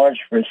 there's a large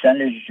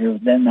percentage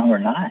of them who are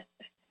not.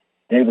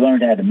 They've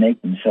learned how to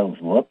make themselves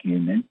look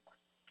human,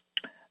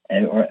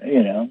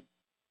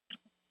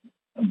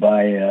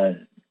 by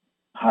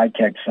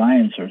high-tech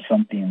science or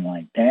something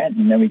like that.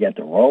 And then we got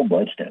the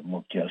robots that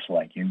look just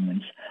like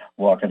humans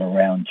walking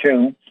around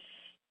too,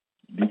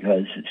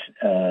 because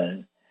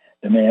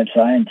the mad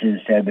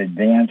scientists have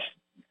advanced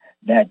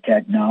that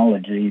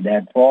technology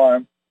that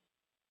far.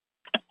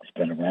 It's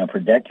been around for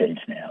decades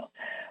now.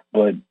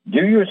 But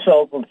do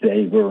yourself a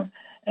favor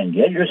and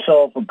get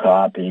yourself a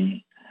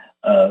copy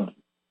of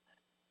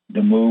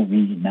the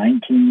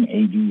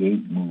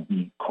 1988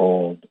 movie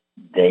called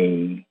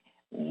They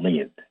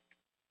Live.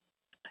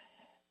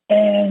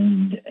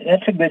 And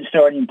that's a good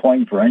starting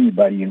point for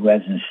anybody who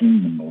hasn't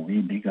seen the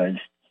movie, because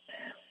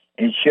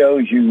it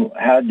shows you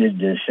how the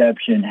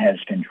deception has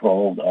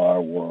controlled our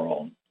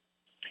world.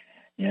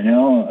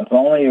 If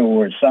only there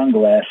were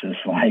sunglasses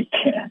like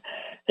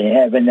they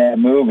have in that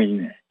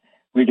movie,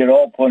 we could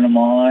all put them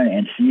on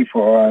and see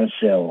for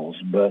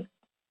ourselves. But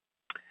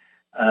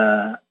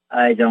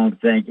I don't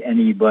think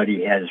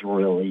anybody has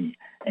really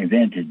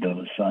invented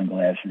those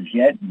sunglasses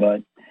yet,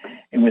 but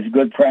it was a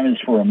good premise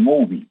for a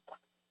movie.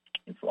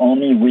 If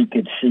only we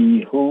could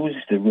see who's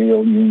the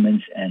real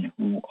humans and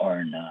who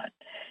are not.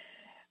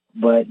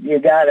 But you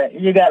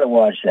gotta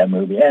watch that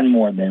movie, and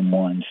more than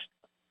once,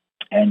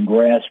 and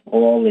grasp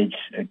all it's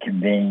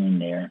conveying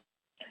there.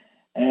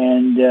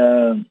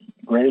 And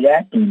great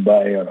acting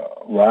by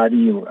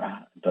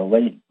the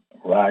late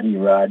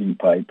Roddy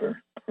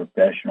Piper,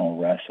 professional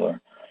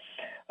wrestler.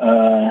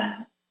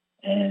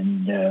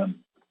 And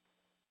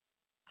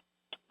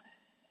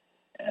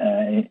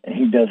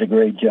he does a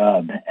great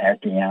job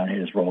acting out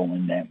his role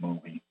in that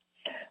movie.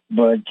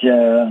 But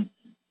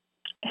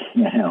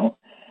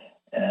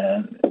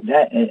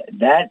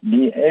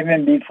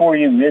even before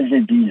you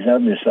visit these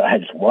other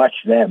sites, watch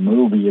that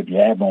movie if you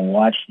haven't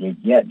watched it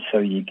yet, so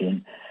you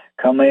can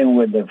come in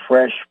with a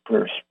fresh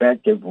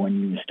perspective when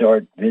you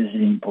start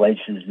visiting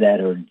places that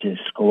are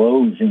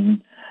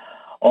disclosing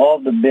all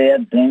the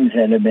bad things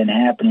that have been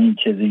happening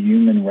to the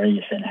human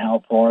race and how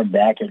far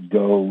back it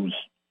goes.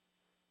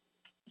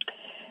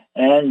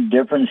 And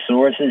different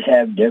sources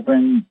have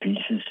different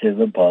pieces to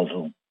the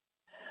puzzle.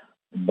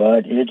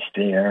 But it's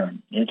there.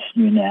 It's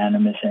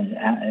unanimous.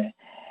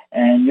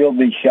 And you'll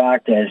be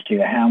shocked as to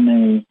how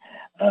many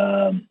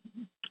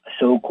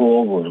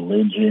so-called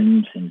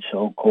religions and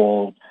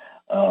so-called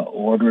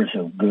orders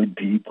of good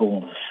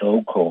people,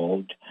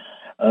 so-called,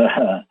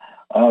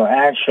 are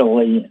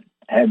actually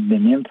have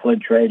been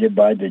infiltrated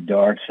by the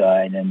dark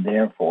side and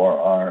therefore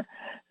are,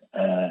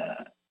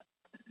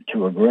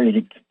 to a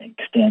great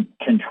extent,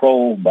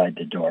 controlled by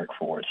the dark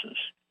forces.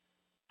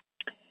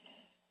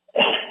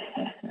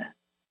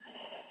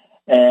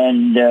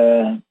 And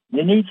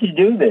you need to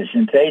do this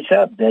and face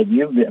up that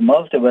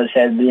most of us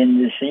have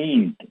been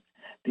deceived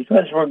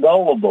because we're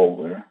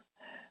gullible.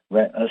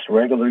 Us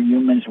regular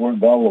humans, we're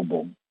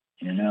gullible.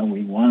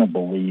 We want to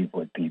believe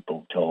what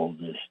people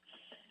told us.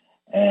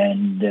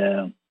 And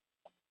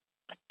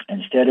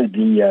instead of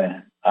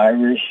the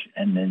Irish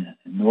and the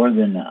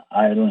Northern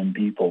Ireland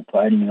people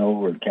fighting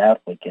over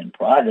Catholic and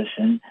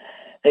Protestant,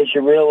 they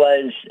should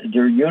realize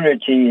their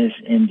unity is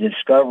in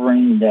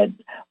discovering that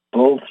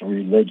both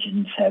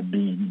religions have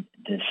been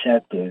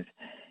deceptive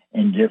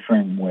in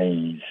different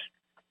ways,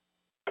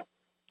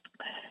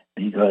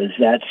 because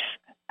that's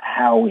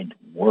how it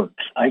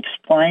works. I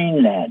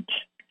explain that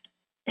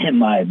in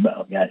my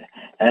book.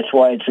 That's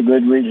why it's a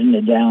good reason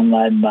to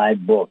download my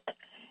book.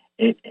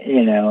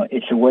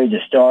 It's a way to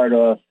start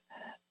off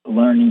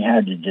learning how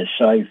to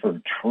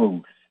decipher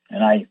truth,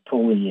 and I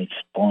fully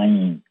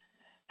explain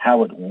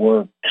how it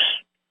works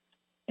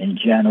in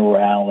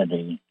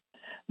generality.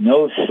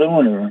 No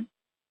sooner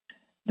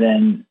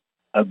than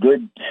a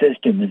good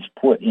system is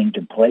put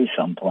into place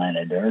on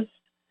planet Earth,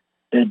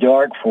 the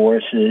dark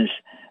forces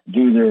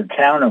do their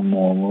counter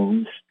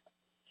moves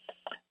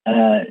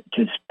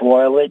to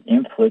spoil it,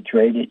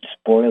 infiltrate it,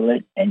 spoil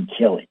it, and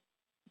kill it.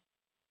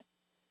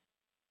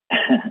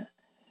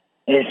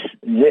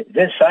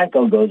 This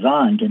cycle goes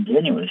on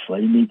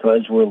continuously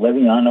because we're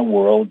living on a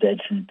world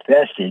that's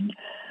infested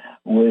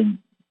with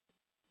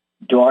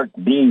dark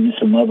beings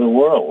from other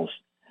worlds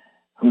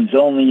whose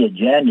only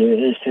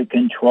agenda is to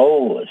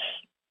control us,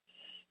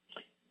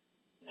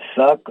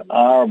 suck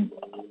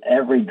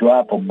every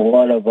drop of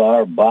blood of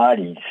our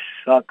bodies,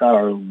 suck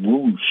our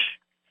whoosh,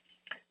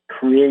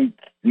 create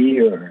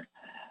fear.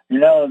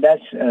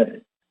 That's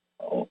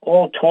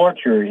all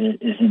torture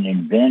is an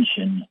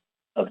invention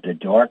of the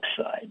dark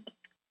side,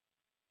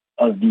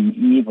 of the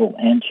evil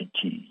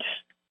entities.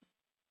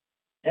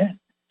 Yeah,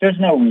 there's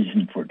no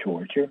reason for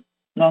torture,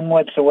 none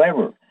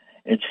whatsoever,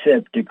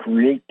 except to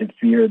create the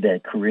fear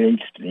that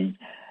creates the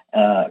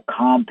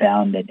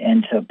compound that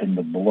ends up in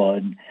the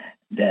blood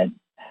that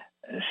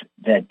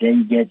they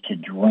get to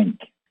drink.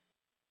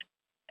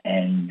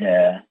 And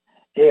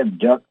they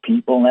abduct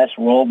people, and that's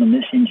where all the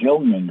missing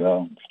children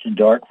go. It's the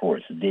dark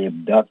forces. They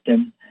abduct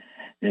them,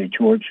 they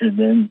torture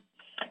them,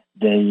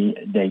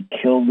 they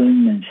kill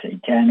them in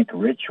satanic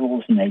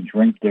rituals, and they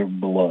drink their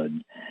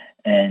blood.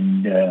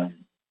 And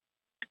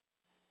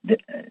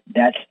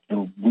that's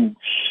the whoosh.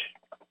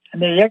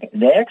 And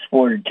they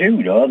export it,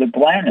 too, to other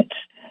planets.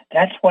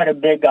 That's what a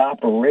big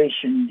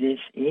operation this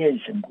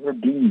is, and we're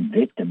being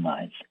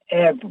victimized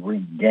every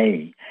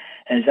day.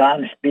 As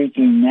I'm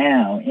speaking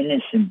now,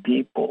 innocent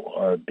people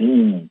are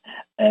being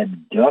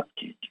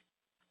abducted.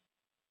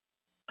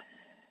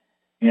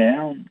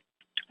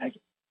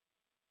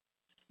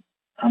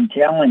 I'm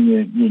telling you,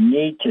 you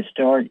need to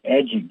start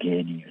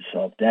educating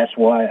yourself. That's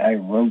why I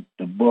wrote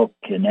the book,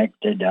 Connect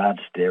the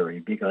Dots Theory,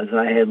 because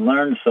I had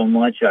learned so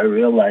much, I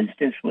realized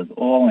this was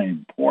all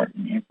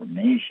important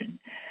information.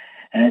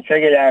 And I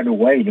figured out a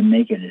way to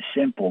make it as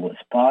simple as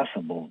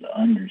possible to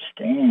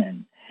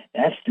understand.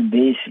 That's the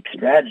basic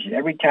strategy.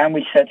 Every time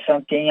we set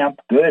something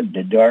up good,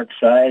 the dark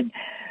side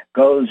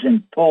goes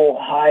in full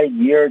high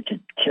gear to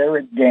tear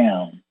it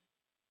down.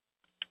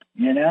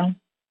 And,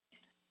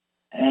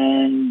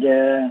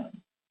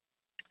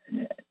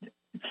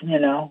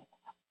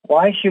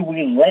 why should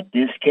we let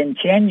this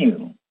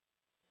continue?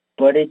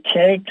 But it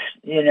takes,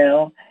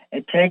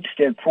 it takes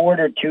the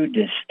fortitude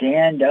to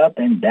stand up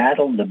and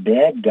battle the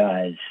bad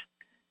guys.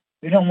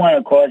 We don't want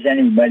to cause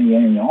anybody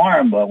any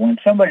harm, but when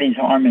somebody's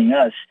harming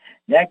us,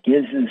 that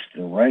gives us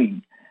the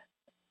right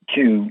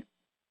to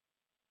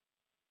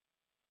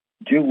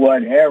do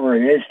whatever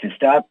it is to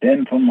stop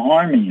them from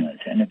harming us.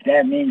 And if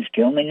that means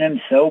killing them,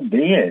 so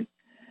be it.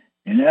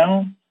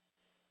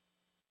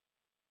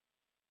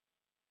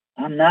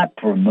 I'm not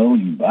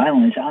promoting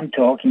violence. I'm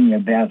talking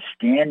about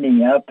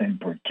standing up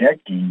and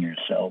protecting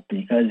yourself,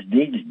 because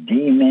these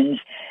demons,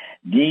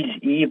 these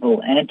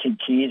evil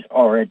entities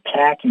are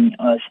attacking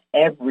us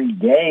every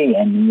day,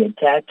 and the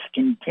attacks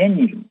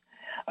continue.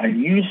 Are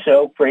you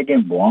so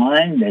friggin'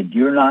 blind that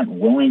you're not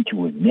willing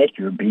to admit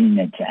you're being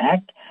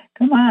attacked?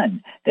 Come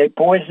on. They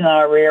poison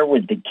our air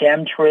with the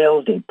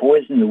chemtrails. They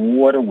poison the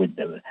water with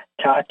the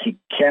toxic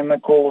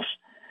chemicals.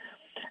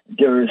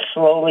 They're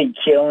slowly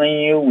killing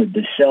you with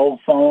the cell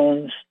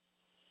phones.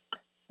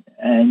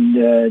 And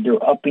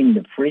they're upping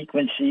the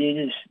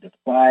frequencies, the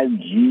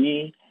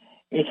 5G.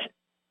 It's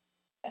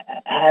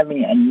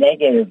having a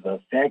negative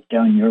effect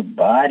on your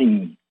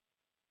body.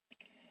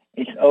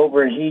 It's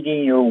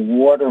overheating your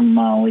water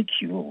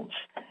molecules.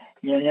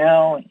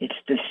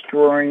 It's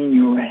destroying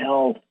your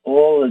health,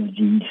 all of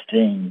these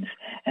things.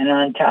 And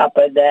on top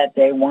of that,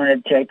 they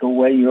want to take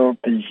away your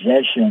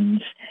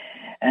possessions,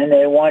 and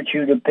they want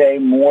you to pay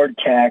more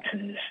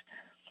taxes.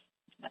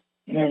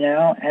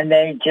 And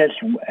they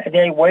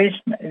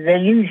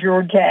use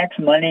your tax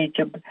money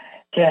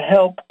to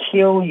help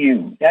kill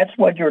you. That's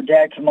what your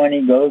tax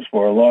money goes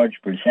for, a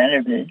large percent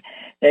of it.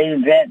 They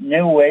invent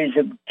new ways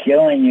of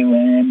killing you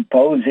and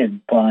impose it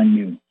upon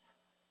you.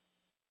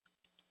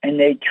 And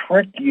they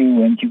trick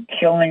you into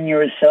killing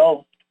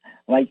yourself,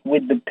 like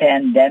with the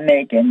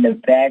pandemic and the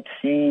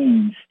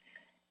vaccines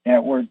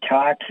that were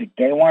toxic.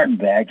 They weren't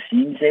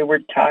vaccines. They were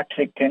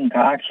toxic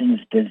concoctions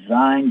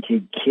designed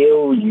to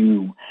kill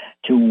you,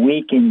 to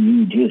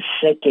weaken you, to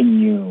sicken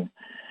you,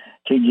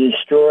 to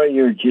destroy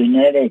your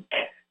genetic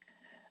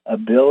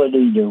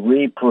ability to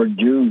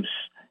reproduce.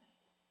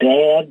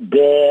 Bad,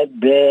 bad,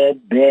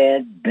 bad,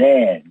 bad,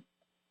 bad.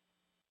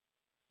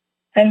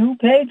 And who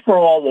paid for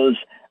all those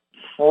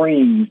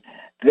free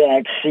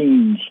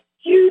vaccines?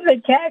 You, the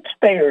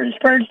taxpayers.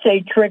 First, they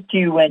tricked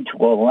you into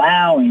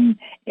allowing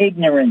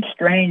ignorant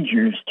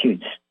strangers to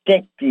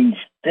stick these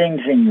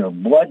things in your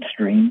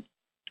bloodstream.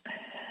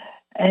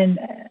 And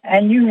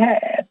you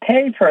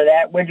pay for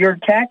that with your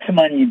tax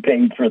money. You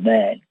paid for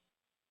that.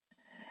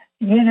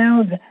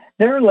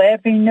 They're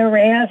laughing their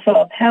ass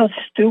off. How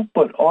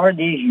stupid are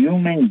these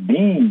human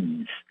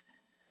beings?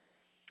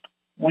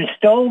 We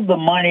stole the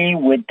money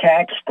with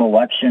tax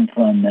collection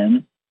from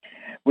them.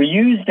 We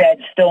used that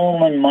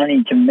stolen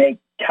money to make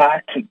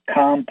toxic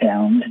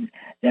compounds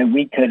that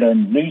we could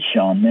unleash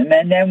on them,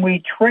 and then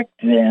we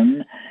tricked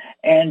them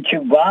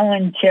into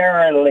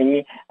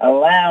voluntarily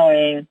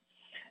allowing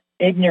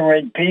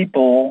ignorant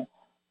people,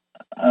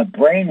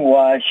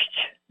 brainwashed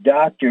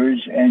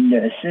doctors and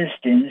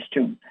assistants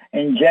to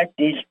inject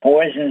these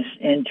poisons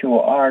into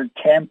our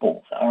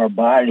temples, our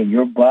body.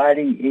 Your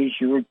body is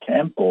your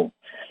temple.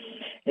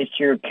 It's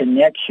your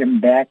connection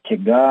back to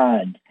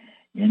God,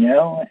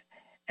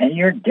 and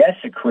you're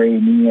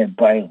desecrating it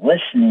by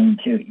listening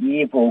to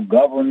evil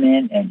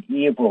government and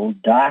evil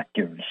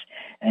doctors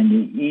and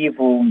the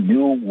evil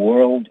New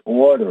World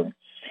Order.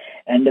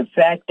 And the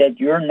fact that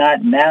you're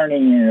not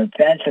mounting an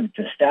offensive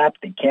to stop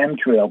the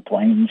chemtrail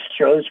planes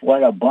shows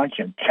what a bunch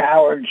of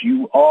cowards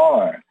you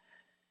are.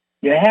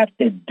 You have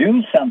to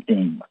do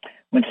something.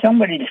 When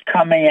somebody's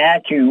coming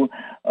at you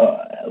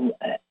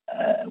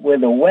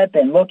with a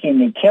weapon looking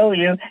to kill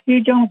you,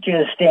 you don't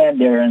just stand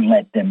there and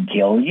let them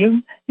kill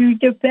you. You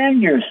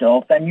defend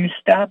yourself and you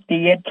stop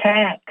the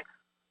attack.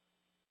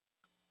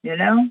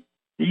 The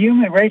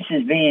human race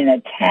is being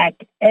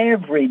attacked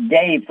every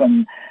day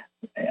from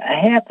a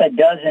half a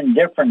dozen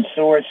different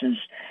sources,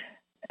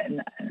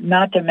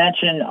 not to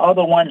mention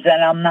other ones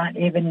that I'm not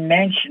even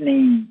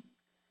mentioning.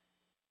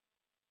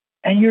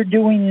 And you're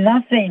doing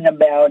nothing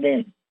about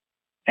it.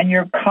 And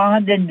you're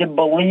conned into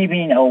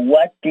believing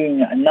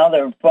electing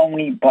another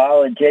phony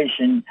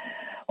politician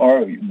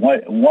or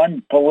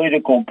one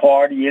political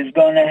party is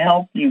going to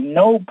help you.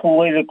 No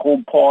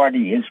political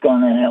party is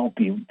going to help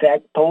you. In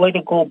fact,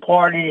 political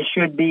parties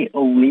should be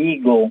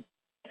illegal.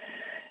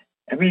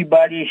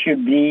 Everybody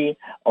should be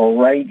a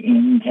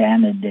write-in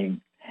candidate.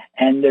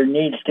 And there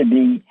needs to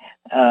be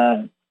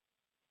a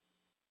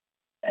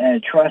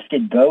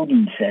trusted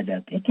voting set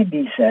up. It can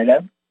be set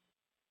up.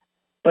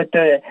 But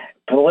the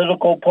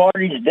political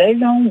parties, they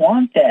don't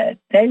want that.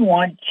 They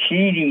want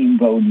cheating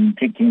voting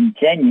to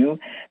continue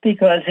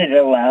because it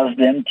allows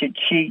them to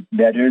cheat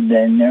better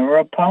than their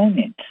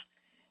opponents.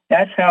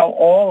 That's how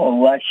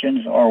all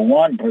elections are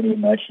won pretty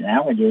much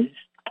nowadays,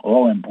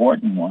 all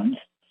important ones,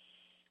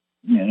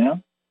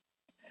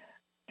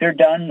 They're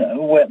done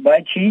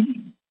by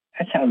cheating.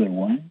 That's how they're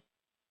won.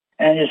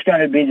 And it's going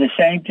to be the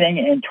same thing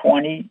in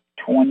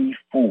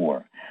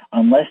 2024,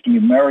 unless the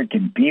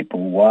American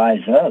people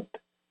wise up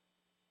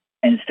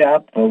and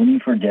stop voting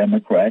for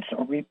Democrats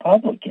or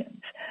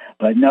Republicans.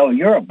 But no,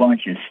 you're a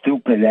bunch of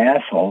stupid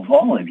assholes,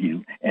 all of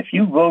you. If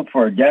you vote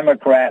for a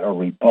Democrat or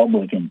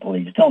Republican,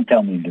 please don't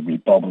tell me the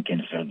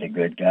Republicans are the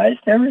good guys.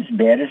 They're as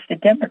bad as the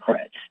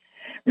Democrats.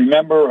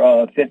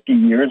 Remember 50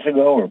 years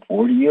ago or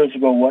 40 years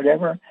ago,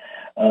 whatever,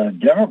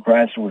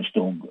 Democrats were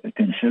still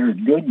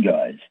considered good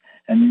guys,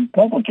 and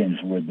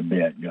Republicans were the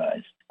bad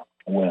guys.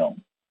 Well,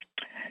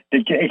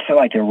 it's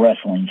like a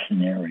wrestling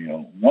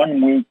scenario.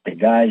 1 week, the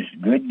guy's a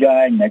good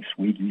guy. Next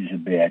week, he's a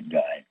bad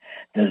guy.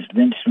 Does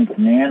Vince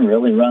McMahon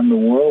really run the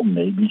world?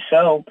 Maybe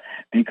so,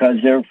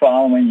 because they're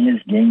following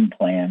his game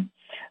plan,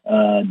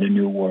 the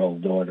New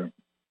World Order.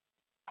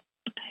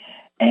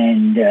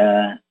 And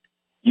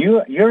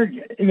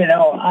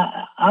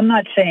I'm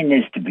not saying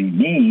this to be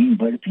mean,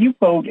 but if you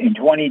vote in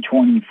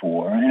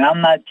 2024, and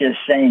I'm not just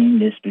saying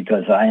this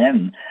because I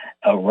am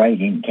a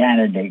write-in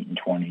candidate in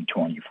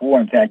 2024.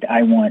 In fact,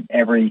 I want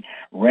every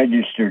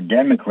registered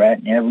Democrat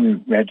and every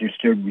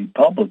registered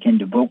Republican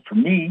to vote for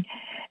me.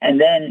 And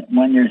then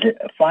when there's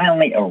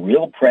finally a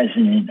real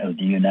president of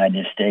the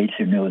United States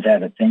who knows how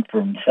to think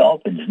for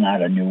himself and is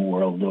not a New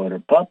World Order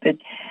puppet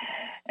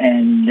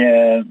and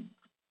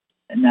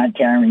not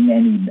carrying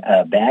any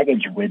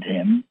baggage with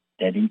him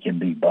that he can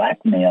be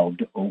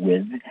blackmailed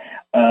with,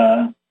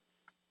 and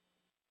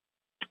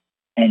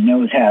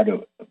knows how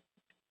to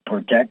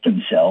protect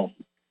himself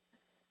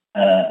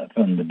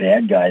from the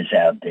bad guys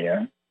out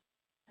there,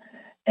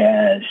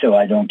 so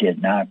I don't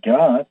get knocked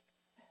off.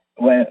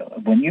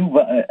 When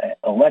you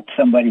elect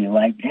somebody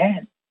like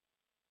that,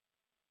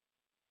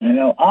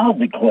 I'll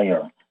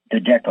declare the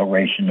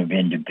Declaration of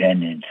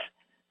Independence,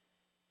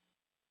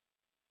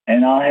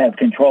 and I'll have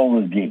control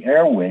of the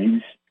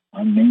airwaves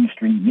on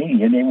mainstream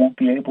media. They won't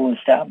be able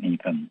to stop me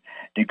from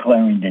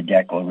declaring the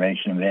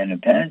Declaration of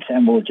Independence,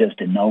 and we'll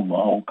just annul the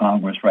whole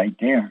Congress right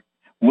there.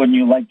 Wouldn't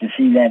you like to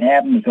see that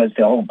happen? Because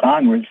the whole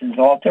Congress they're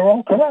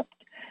all corrupt.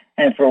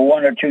 And for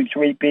 1 or 2,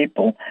 3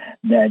 people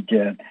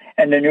that,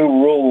 and the new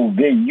rule will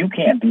be, you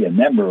can't be a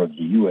member of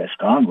the U.S.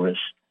 Congress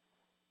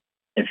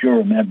if you're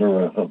a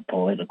member of a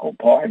political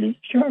party.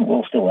 Sure,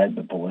 we'll still have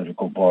the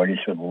political parties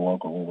for the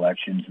local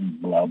elections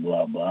and blah,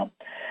 blah, blah.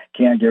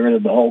 Can't get rid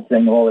of the whole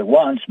thing all at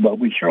once, but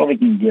we surely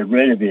can get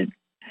rid of it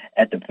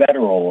at the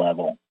federal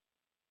level.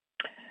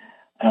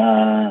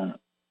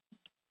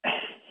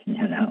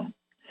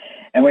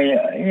 And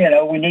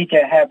we need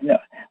to have,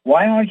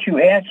 why aren't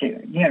you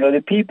asking,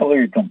 the people who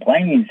are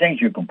complaining things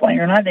you're complaining,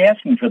 you're not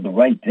asking for the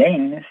right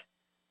things.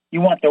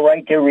 You want the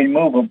right to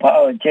remove a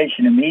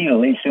politician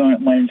immediately as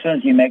soon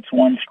as he makes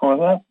one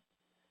screw up.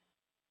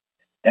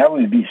 That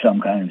would be some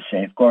kind of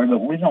safeguard, but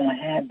we don't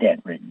have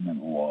that written in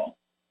the law.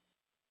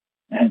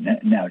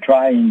 And now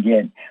try and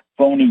get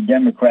phony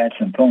Democrats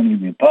and phony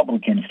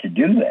Republicans to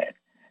do that.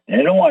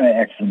 They don't want to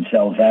X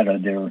themselves out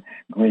of their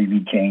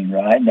gravy train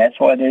ride. That's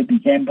why they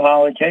became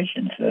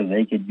politicians, so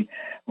they could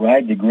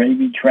ride the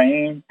gravy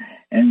train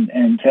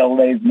until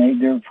they've made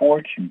their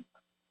fortune.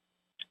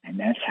 And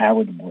that's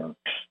how it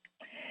works.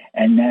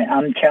 And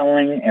I'm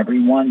telling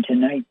everyone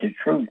tonight the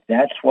truth.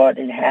 That's what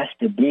it has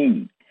to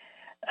be.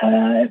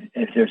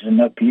 If there's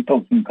enough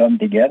people who can come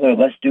together,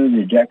 let's do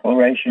the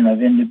Declaration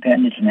of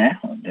Independence now,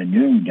 the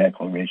new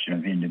Declaration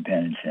of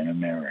Independence in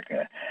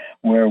America,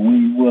 where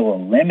we will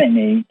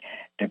eliminate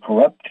the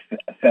corrupt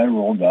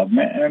federal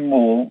government and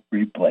we'll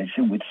replace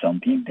it with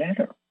something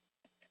better.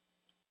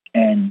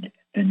 And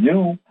the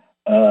new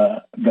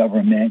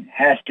government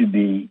has to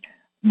be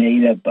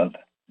made up of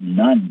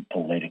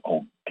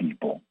non-political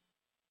people,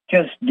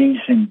 just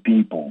decent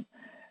people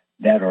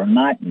that are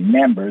not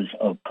members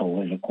of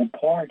political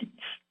parties.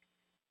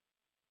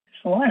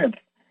 There's a lot of,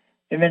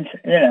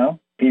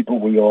 people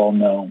we all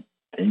know,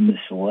 famous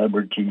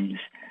celebrities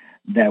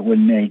that would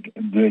make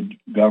good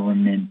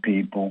government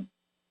people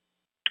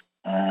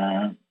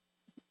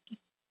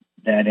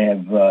that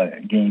have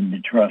gained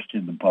the trust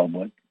of the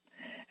public.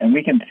 And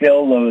we can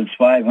fill those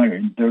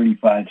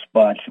 535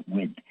 spots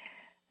with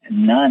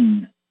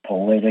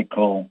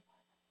non-political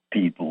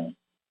people.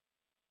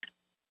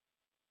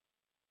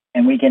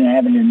 And we can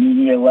have an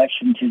immediate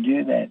election to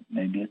do that,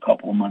 maybe a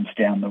couple of months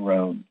down the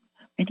road.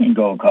 We can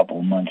go a couple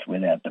of months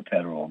without the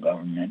federal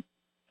government,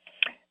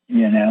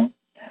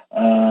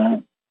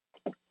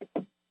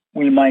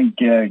 We might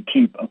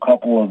keep a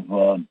couple of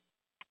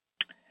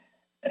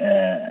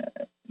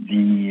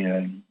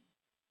the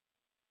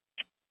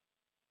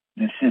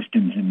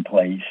systems in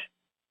place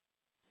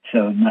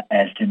so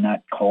as to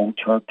not cold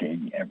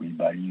turkey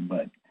everybody,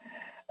 but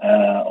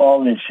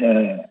all this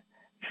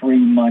free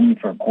money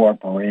for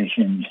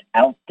corporations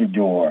out the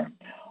door,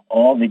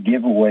 all the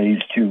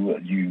giveaways to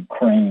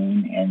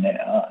Ukraine and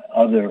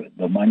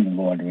the money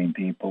laundering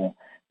people,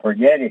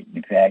 forget it.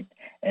 In fact,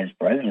 as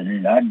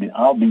president,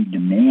 I'll be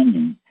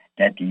demanding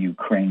that the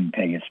Ukraine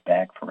pay us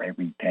back for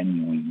every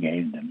penny we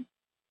gave them.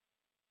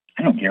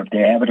 I don't care if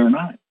they have it or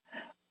not.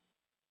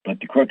 But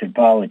the crooked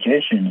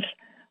politicians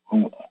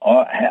who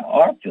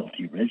are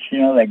filthy rich,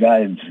 that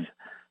guy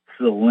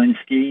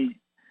Zelensky,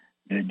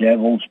 the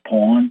devil's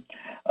pawn,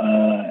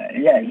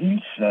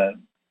 he's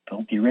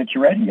filthy rich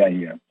already, I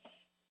hear.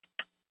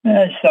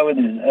 So are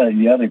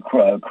the other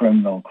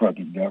criminal,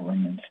 crooked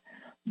governments.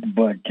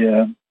 But,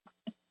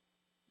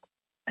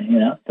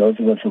 those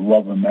of us who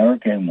love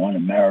America and want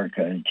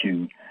America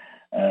to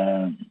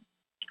uh,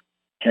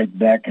 take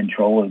back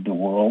control of the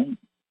world,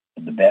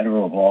 for the better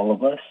of all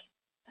of us,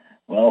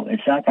 well,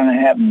 it's not going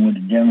to happen with a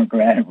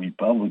Democrat or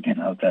Republican,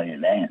 I'll tell you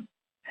that.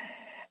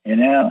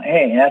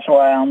 Hey, that's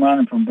why I'm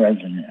running for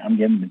president. I'm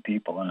giving the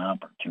people an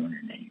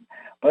opportunity.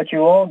 But you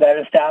all got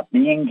to stop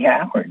being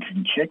cowards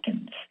and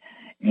chickens,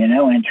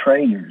 and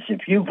traitors.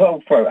 If you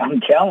vote for,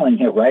 I'm telling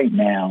you right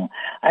now,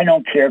 I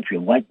don't care if you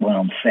like what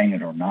I'm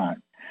saying or not.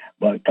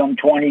 But come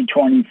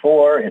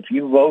 2024, if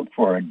you vote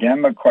for a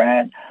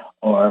Democrat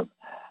or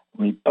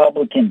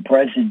Republican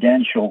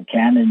presidential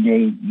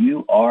candidate,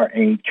 you are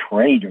a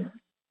traitor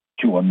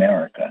to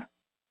America.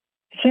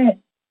 That's it.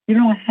 You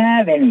don't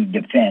have any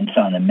defense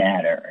on the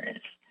matter.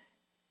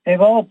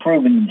 They've all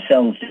proven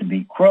themselves to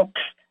be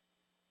crooks.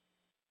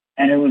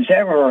 And who's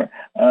ever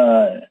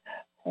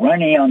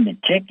running on the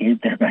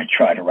ticket, they're going to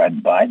try to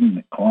run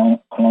Biden,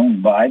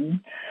 clone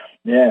Biden.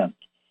 Yeah.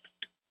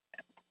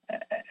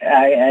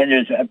 And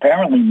there's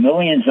apparently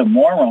millions of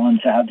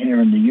morons out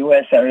here in the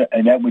U.S.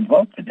 that would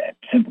vote for that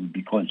simply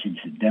because he's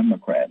a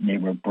Democrat and they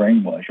were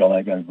brainwashed. Oh,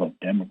 I got to vote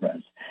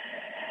Democrats.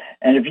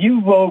 And if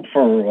you vote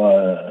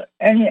for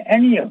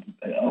any of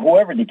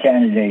whoever the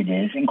candidate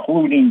is,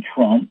 including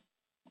Trump,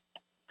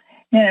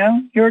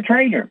 you're a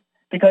traitor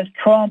because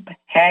Trump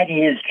had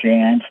his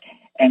chance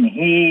and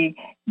he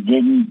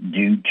didn't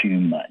do too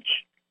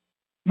much.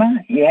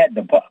 He had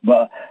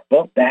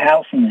both the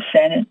House and the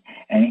Senate,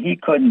 and he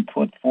couldn't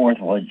put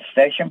forth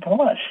legislation.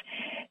 Plus,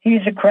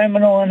 he's a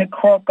criminal and a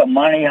crook, a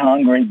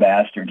money-hungry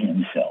bastard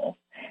himself.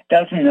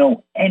 Doesn't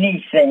know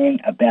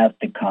anything about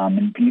the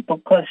common people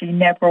because he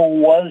never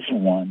was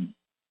one.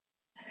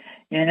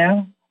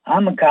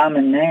 I'm a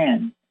common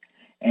man,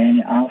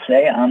 and I'll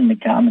say I'm the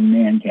common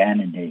man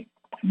candidate.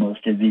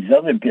 Most of these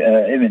other,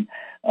 even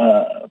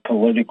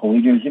political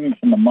leaders, even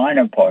from the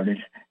minor parties,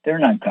 they're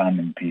not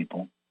common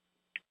people.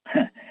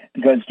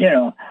 Because,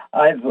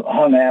 I've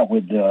hung out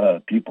with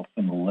people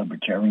from the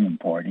Libertarian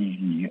Party,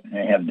 and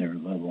they have their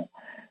little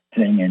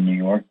thing in New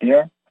York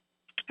there,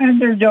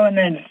 and they're doing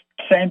the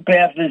same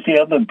path as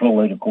the other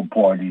political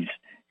parties.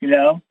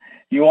 You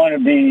want to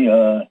be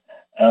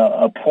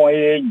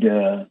appointed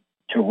to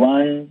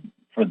run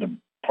for the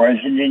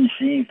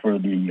presidency for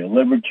the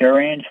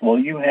Libertarians, well,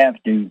 you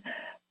have to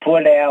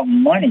put out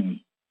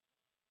money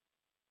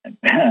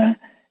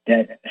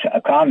that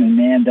a common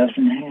man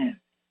doesn't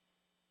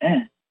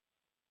have.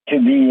 To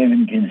be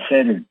even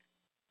considered,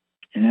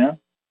 and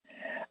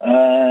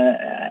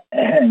I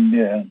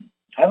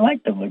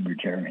like the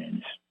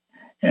Libertarians.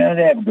 They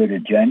have a good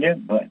agenda,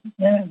 but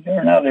they're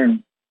another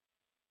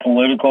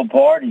political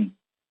party,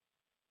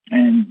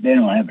 and they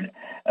don't have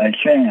a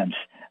chance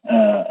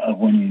of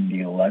winning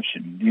the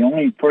election. The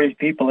only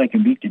people that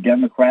can beat the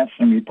Democrats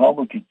and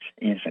Republicans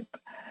is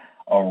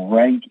a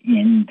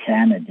write-in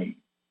candidate,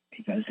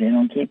 because they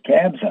don't keep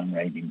tabs on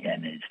write-in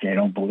candidates. They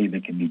don't believe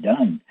it can be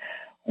done.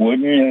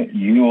 Wouldn't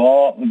we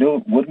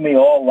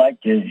all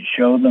like to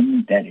show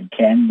them that it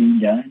can be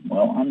done?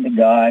 Well, I'm the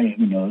guy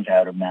who knows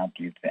how to mount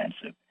the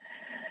offensive.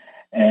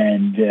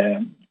 And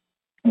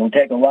it'll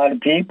take a lot of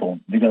people,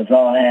 because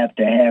I'll have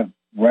to have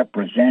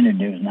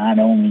representatives not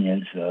only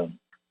as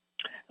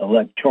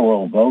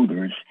electoral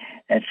voters.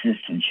 That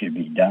system should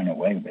be done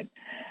away with.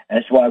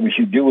 That's why we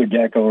should do a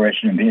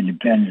Declaration of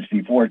Independence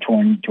before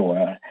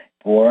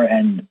 2024.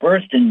 And the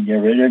first thing to get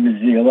rid of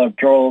is the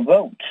electoral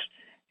votes.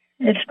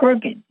 It's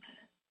crooked.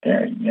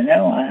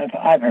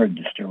 I've heard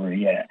the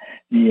story.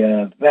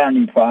 The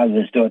founding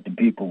fathers thought the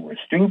people were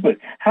stupid.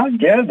 How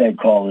dare they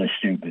call us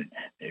stupid?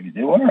 Maybe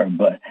they were,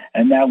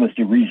 and that was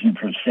the reason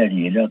for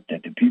setting it up,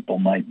 that the people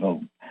might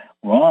vote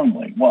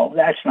wrongly. Well,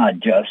 that's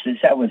not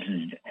justice. That was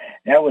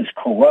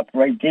corrupt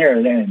right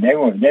there.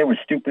 They were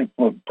stupid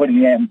for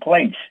putting that in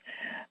place.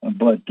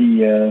 But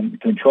the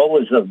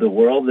controllers of the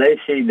world, they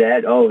see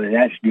that,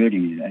 that's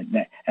goody.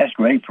 That's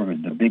great for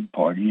the big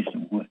parties,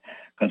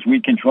 because we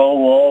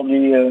control all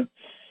the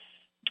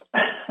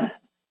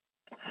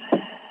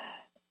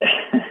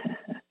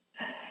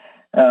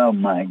oh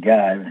my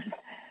God!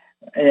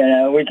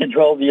 We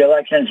control the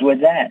elections with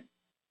that.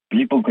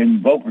 People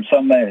can vote for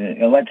somebody,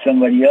 elect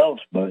somebody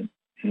else, but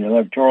the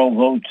electoral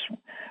votes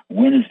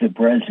wins the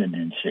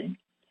presidency.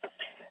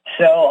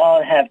 So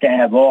I'll have to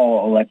have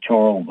all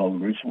electoral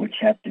voters, which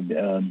have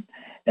to.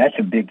 That's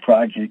a big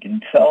project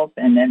in itself.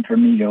 And then for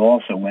me to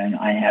also win,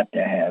 I have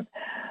to have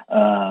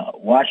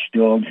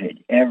watchdogs at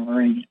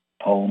every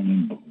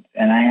polling booth.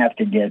 And I have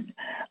to get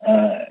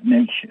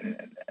make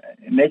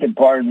it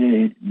part of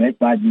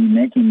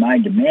making my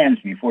demands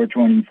before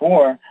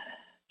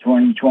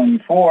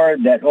 2024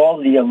 that all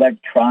the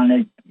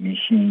electronic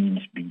machines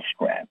be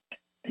scrapped,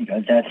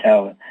 because that's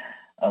how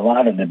a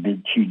lot of the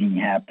big cheating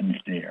happens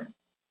there.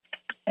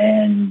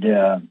 And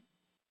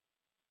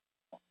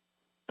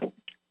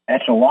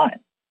that's a lot,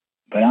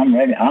 but I'm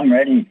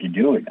ready to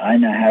do it. I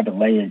know how to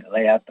lay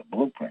out the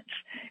blueprints.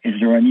 Is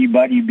there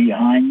anybody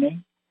behind me?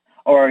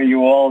 Or are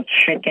you all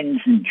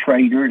chickens and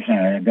traitors and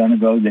are going to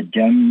go the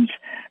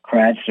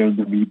Democrats or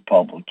the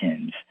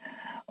Republicans?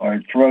 Or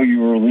throw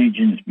your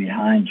allegiance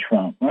behind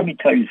Trump? Let me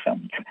tell you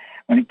something.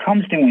 When it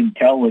comes to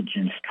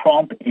intelligence,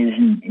 Trump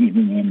isn't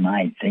even in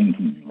my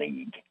thinking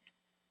league.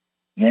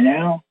 You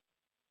know?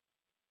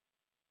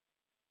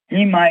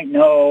 He might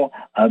know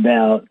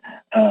about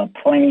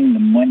playing the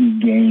money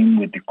game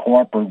with the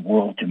corporate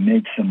world to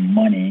make some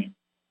money,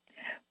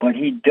 but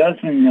he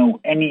doesn't know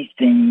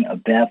anything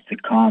about the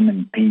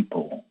common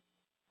people.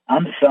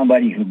 I'm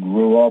somebody who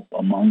grew up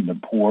among the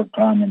poor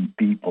common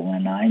people,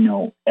 and I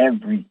know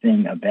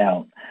everything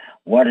about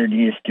what it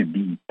is to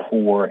be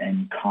poor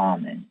and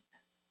common.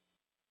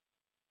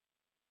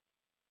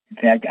 In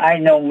fact, I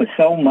know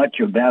so much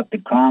about the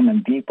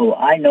common people.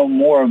 I know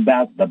more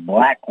about the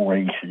black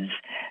races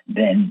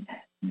than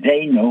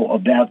they know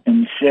about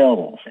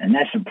themselves, and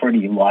that's a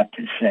pretty lot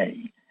to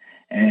say.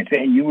 And if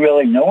you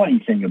really know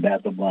anything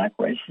about the black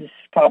races, there's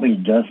probably a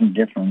dozen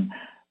different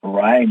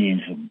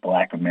varieties of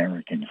black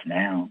Americans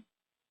now.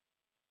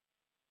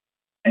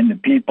 And the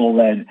people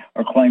that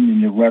are claiming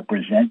to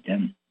represent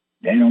them,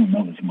 they don't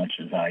know as much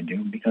as I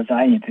do because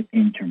I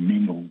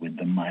intermingled with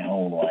them my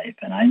whole life.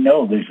 And I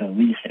know there's at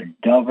least a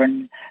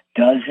dozen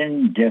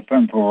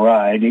different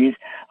varieties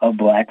of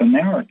black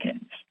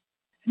Americans.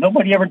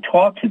 Nobody ever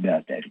talks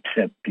about that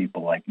except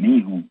people like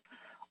me who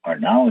are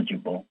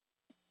knowledgeable.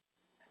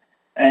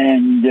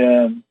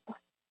 And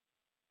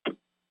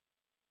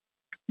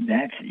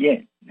that's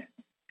it.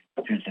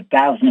 There's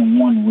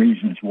 1,001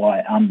 reasons why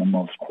I'm the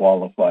most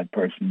qualified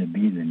person to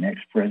be the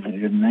next president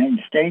of the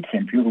United States.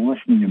 And if you're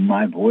listening to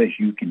my voice,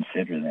 you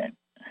consider that.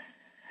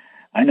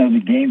 I know the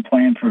game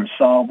plan for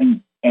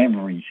solving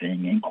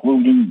everything,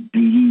 including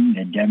beating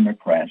the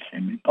Democrats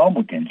and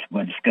Republicans,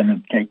 but it's going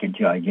to take a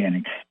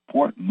gigantic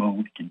sport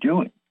move to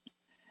do it.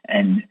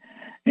 And,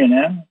 you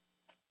know,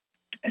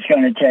 it's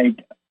going to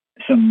take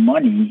some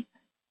money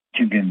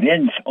to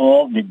convince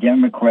all the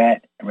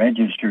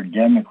registered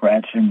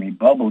Democrats and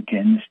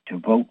Republicans to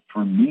vote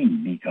for me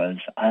because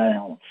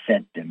I'll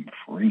set them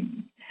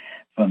free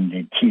from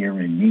the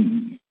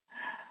tyranny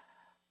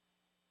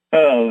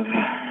of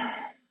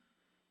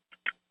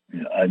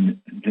the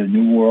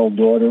New World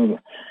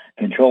Order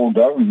controlled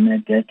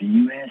government that the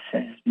U.S.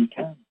 has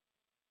become.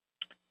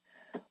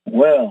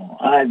 Well,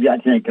 I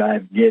think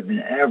I've given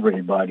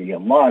everybody a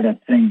lot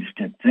of things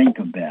to think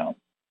about.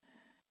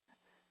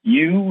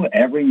 You,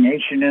 every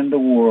nation in the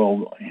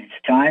world, it's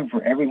time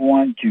for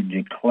everyone to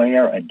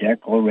declare a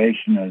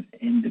declaration of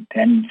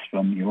independence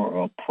from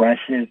your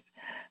oppressive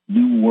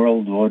New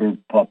World Order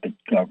puppet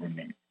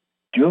government.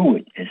 Do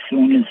it as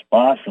soon as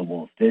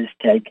possible.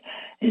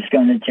 It's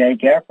going to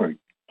take effort.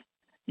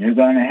 You're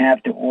going to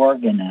have to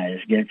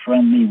organize, get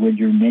friendly with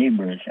your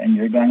neighbors, and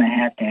you're going to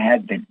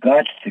have the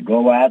guts to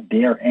go out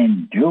there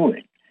and do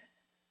it.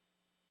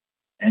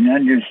 And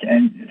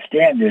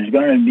understand there's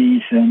going to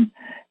be some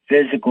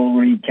physical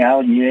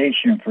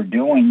retaliation for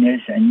doing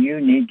this, and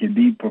you need to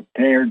be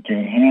prepared to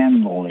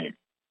handle it,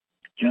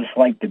 just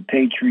like the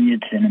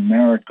patriots in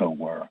America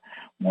were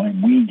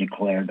when we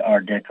declared our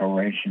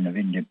Declaration of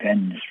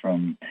Independence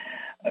from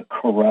a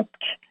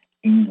corrupt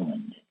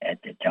England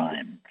at the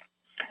time.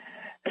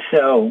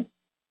 So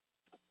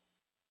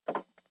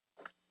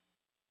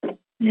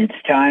it's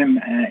time,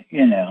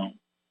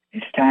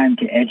 it's time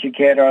to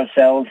educate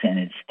ourselves, and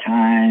it's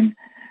time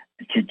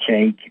to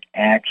take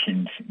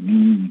actions,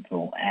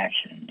 meaningful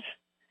actions.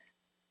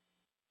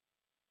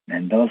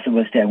 And those of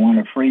us that want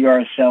to free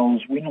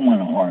ourselves, we don't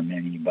want to harm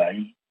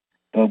anybody,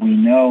 but we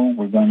know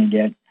we're going to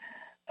get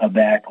a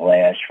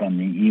backlash from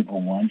the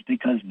evil ones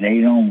because they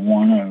don't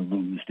want to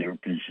lose their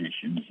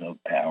positions of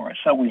power.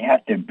 So we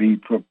have to be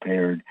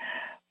prepared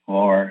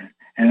for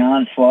an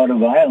onslaught of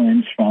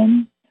violence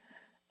from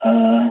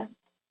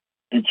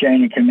the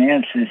chain of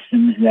command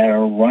systems that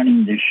are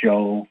running the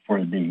show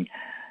for the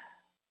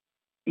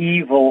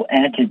evil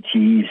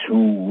entities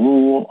who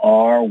rule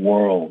our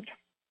world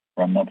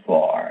from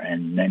afar,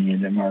 and many of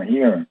them are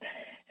here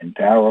in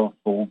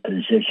powerful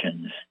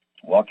positions,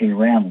 walking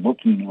around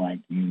looking like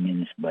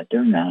humans, but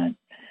they're not.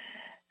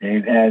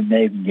 They've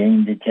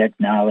gained the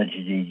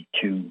technology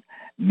to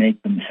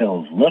make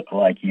themselves look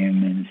like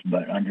humans,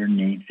 but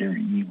underneath they're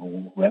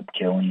evil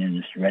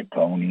reptilians,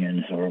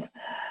 draconians, or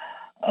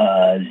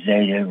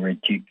Zeta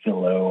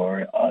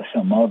Reticula, or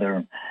some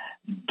other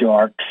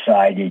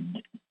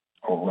dark-sided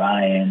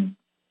Orion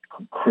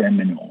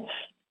criminals.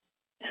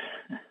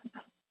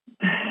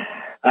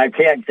 I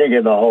can't think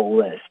of the whole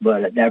list,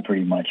 but that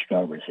pretty much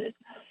covers it.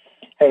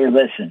 Hey,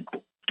 listen,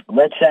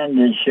 let's end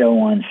this show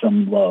on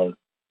some love.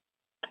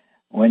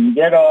 When you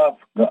get off,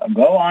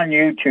 go on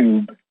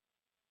YouTube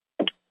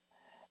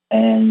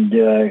and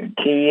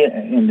key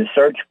in the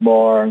search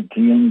bar,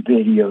 key in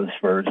videos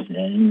first,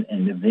 and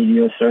in the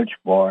video search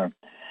bar,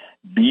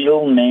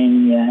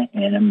 Beatlemania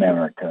in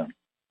America.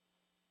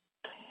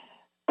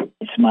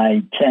 It's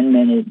my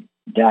 10-minute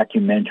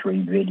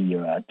documentary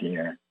video out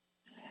there.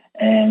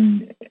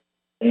 And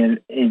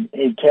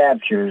it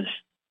captures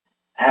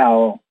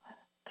how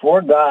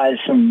 4 guys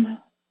from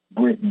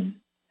Britain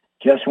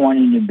just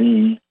wanting to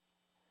be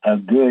a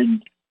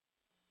good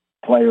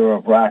player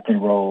of rock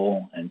and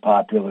roll and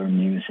popular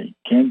music,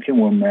 came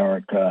to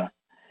America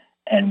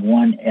and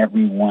won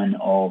everyone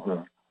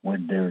over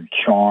with their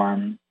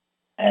charm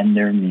and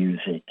their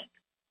music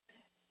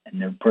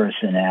and their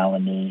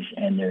personalities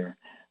and their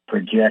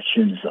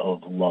projections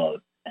of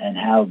love, and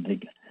how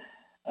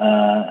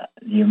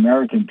the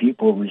American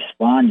people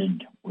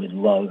responded with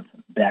love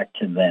back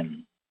to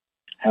them,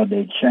 how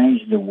they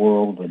changed the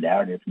world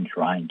without even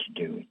trying to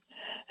do it.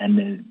 And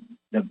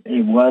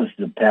it was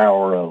the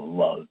power of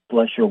love.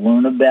 Plus, you'll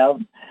learn about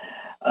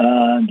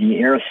the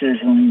air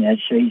sizzling at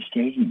Shea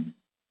Stadium,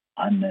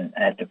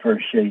 at the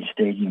first Shea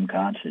Stadium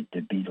concert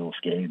the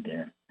Beatles gave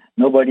there.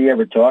 Nobody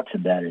ever talks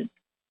about it,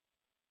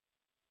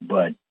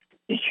 but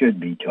it should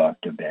be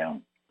talked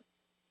about.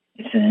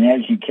 It's an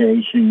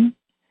education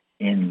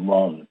in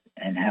love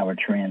and how it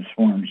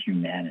transforms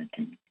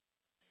humanity.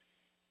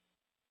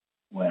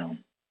 Well,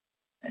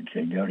 I'd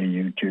say go to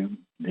YouTube,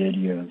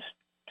 videos,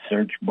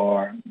 search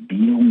bar,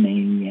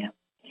 Beatlemania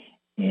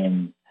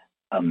in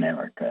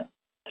America,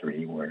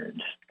 3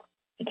 words.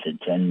 It's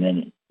a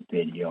 10-minute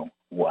video.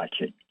 Watch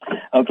it.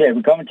 Okay,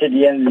 we're coming to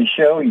the end of the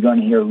show. You're going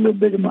to hear a little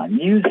bit of my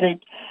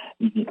music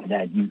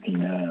that you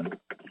can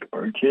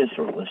purchase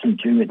or listen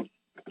to it.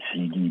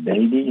 CD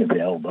Baby,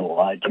 available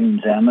on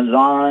iTunes,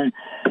 Amazon,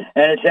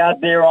 and it's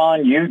out there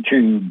on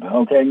YouTube.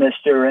 Okay,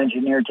 Mr.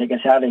 Engineer, take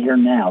us out of here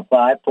now.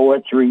 5,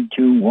 4, 3,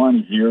 2,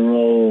 1,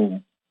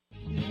 0.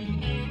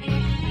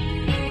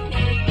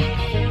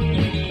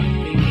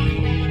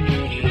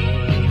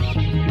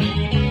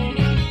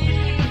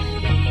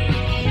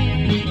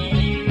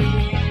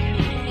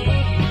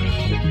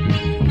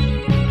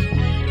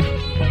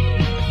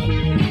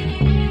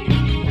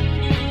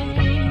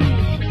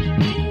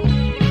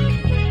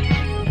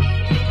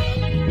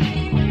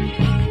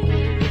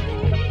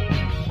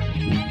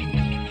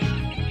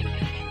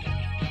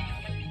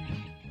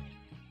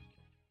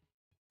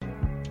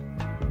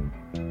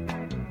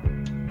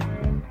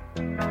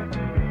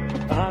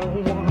 I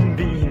don't wanna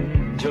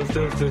be just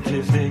a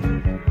statistic.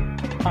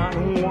 I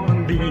don't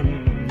wanna be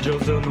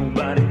just a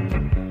nobody.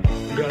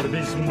 Gotta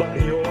be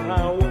somebody or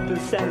I won't be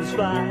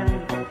satisfied.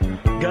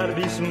 Gotta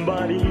be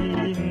somebody,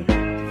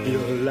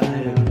 feel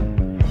alive.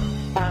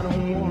 I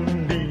don't wanna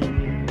be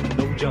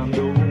no John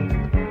Doe.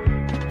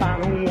 I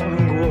don't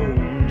wanna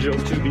grow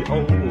just to be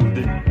old.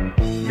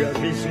 Gotta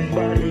be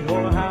somebody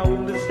or I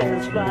won't be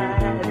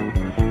satisfied.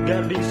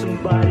 Gotta be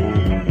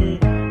somebody,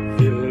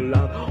 feel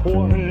alive.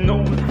 Wanna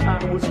know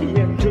I was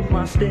here, took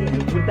my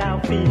stand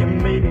without fear,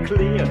 made it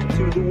clear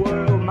to the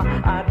world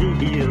my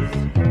ideas.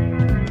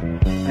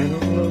 And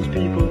all those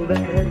people that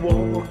had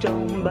walked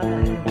on by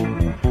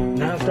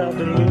now stop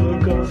and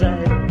look, cause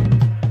I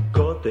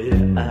caught their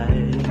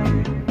eye.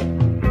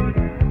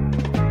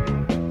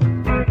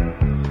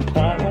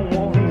 I don't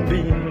wanna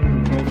be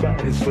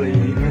nobody's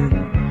slave.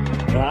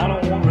 I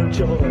don't wanna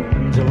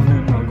join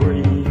in my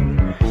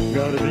grave.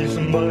 Gotta be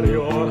somebody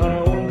or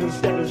I won't be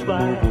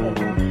satisfied.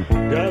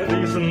 Gotta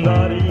be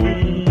somebody,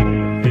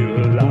 feel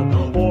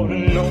alive. Wanna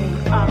know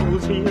I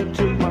was here,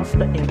 took my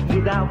stand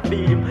without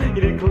fear,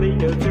 made it clear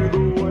to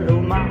the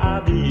world my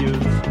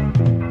ideas.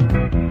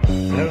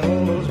 And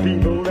all those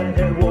people that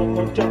had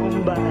walked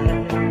on by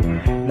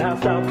now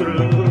stop to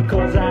look,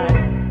 cause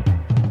I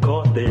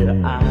caught their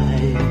eye.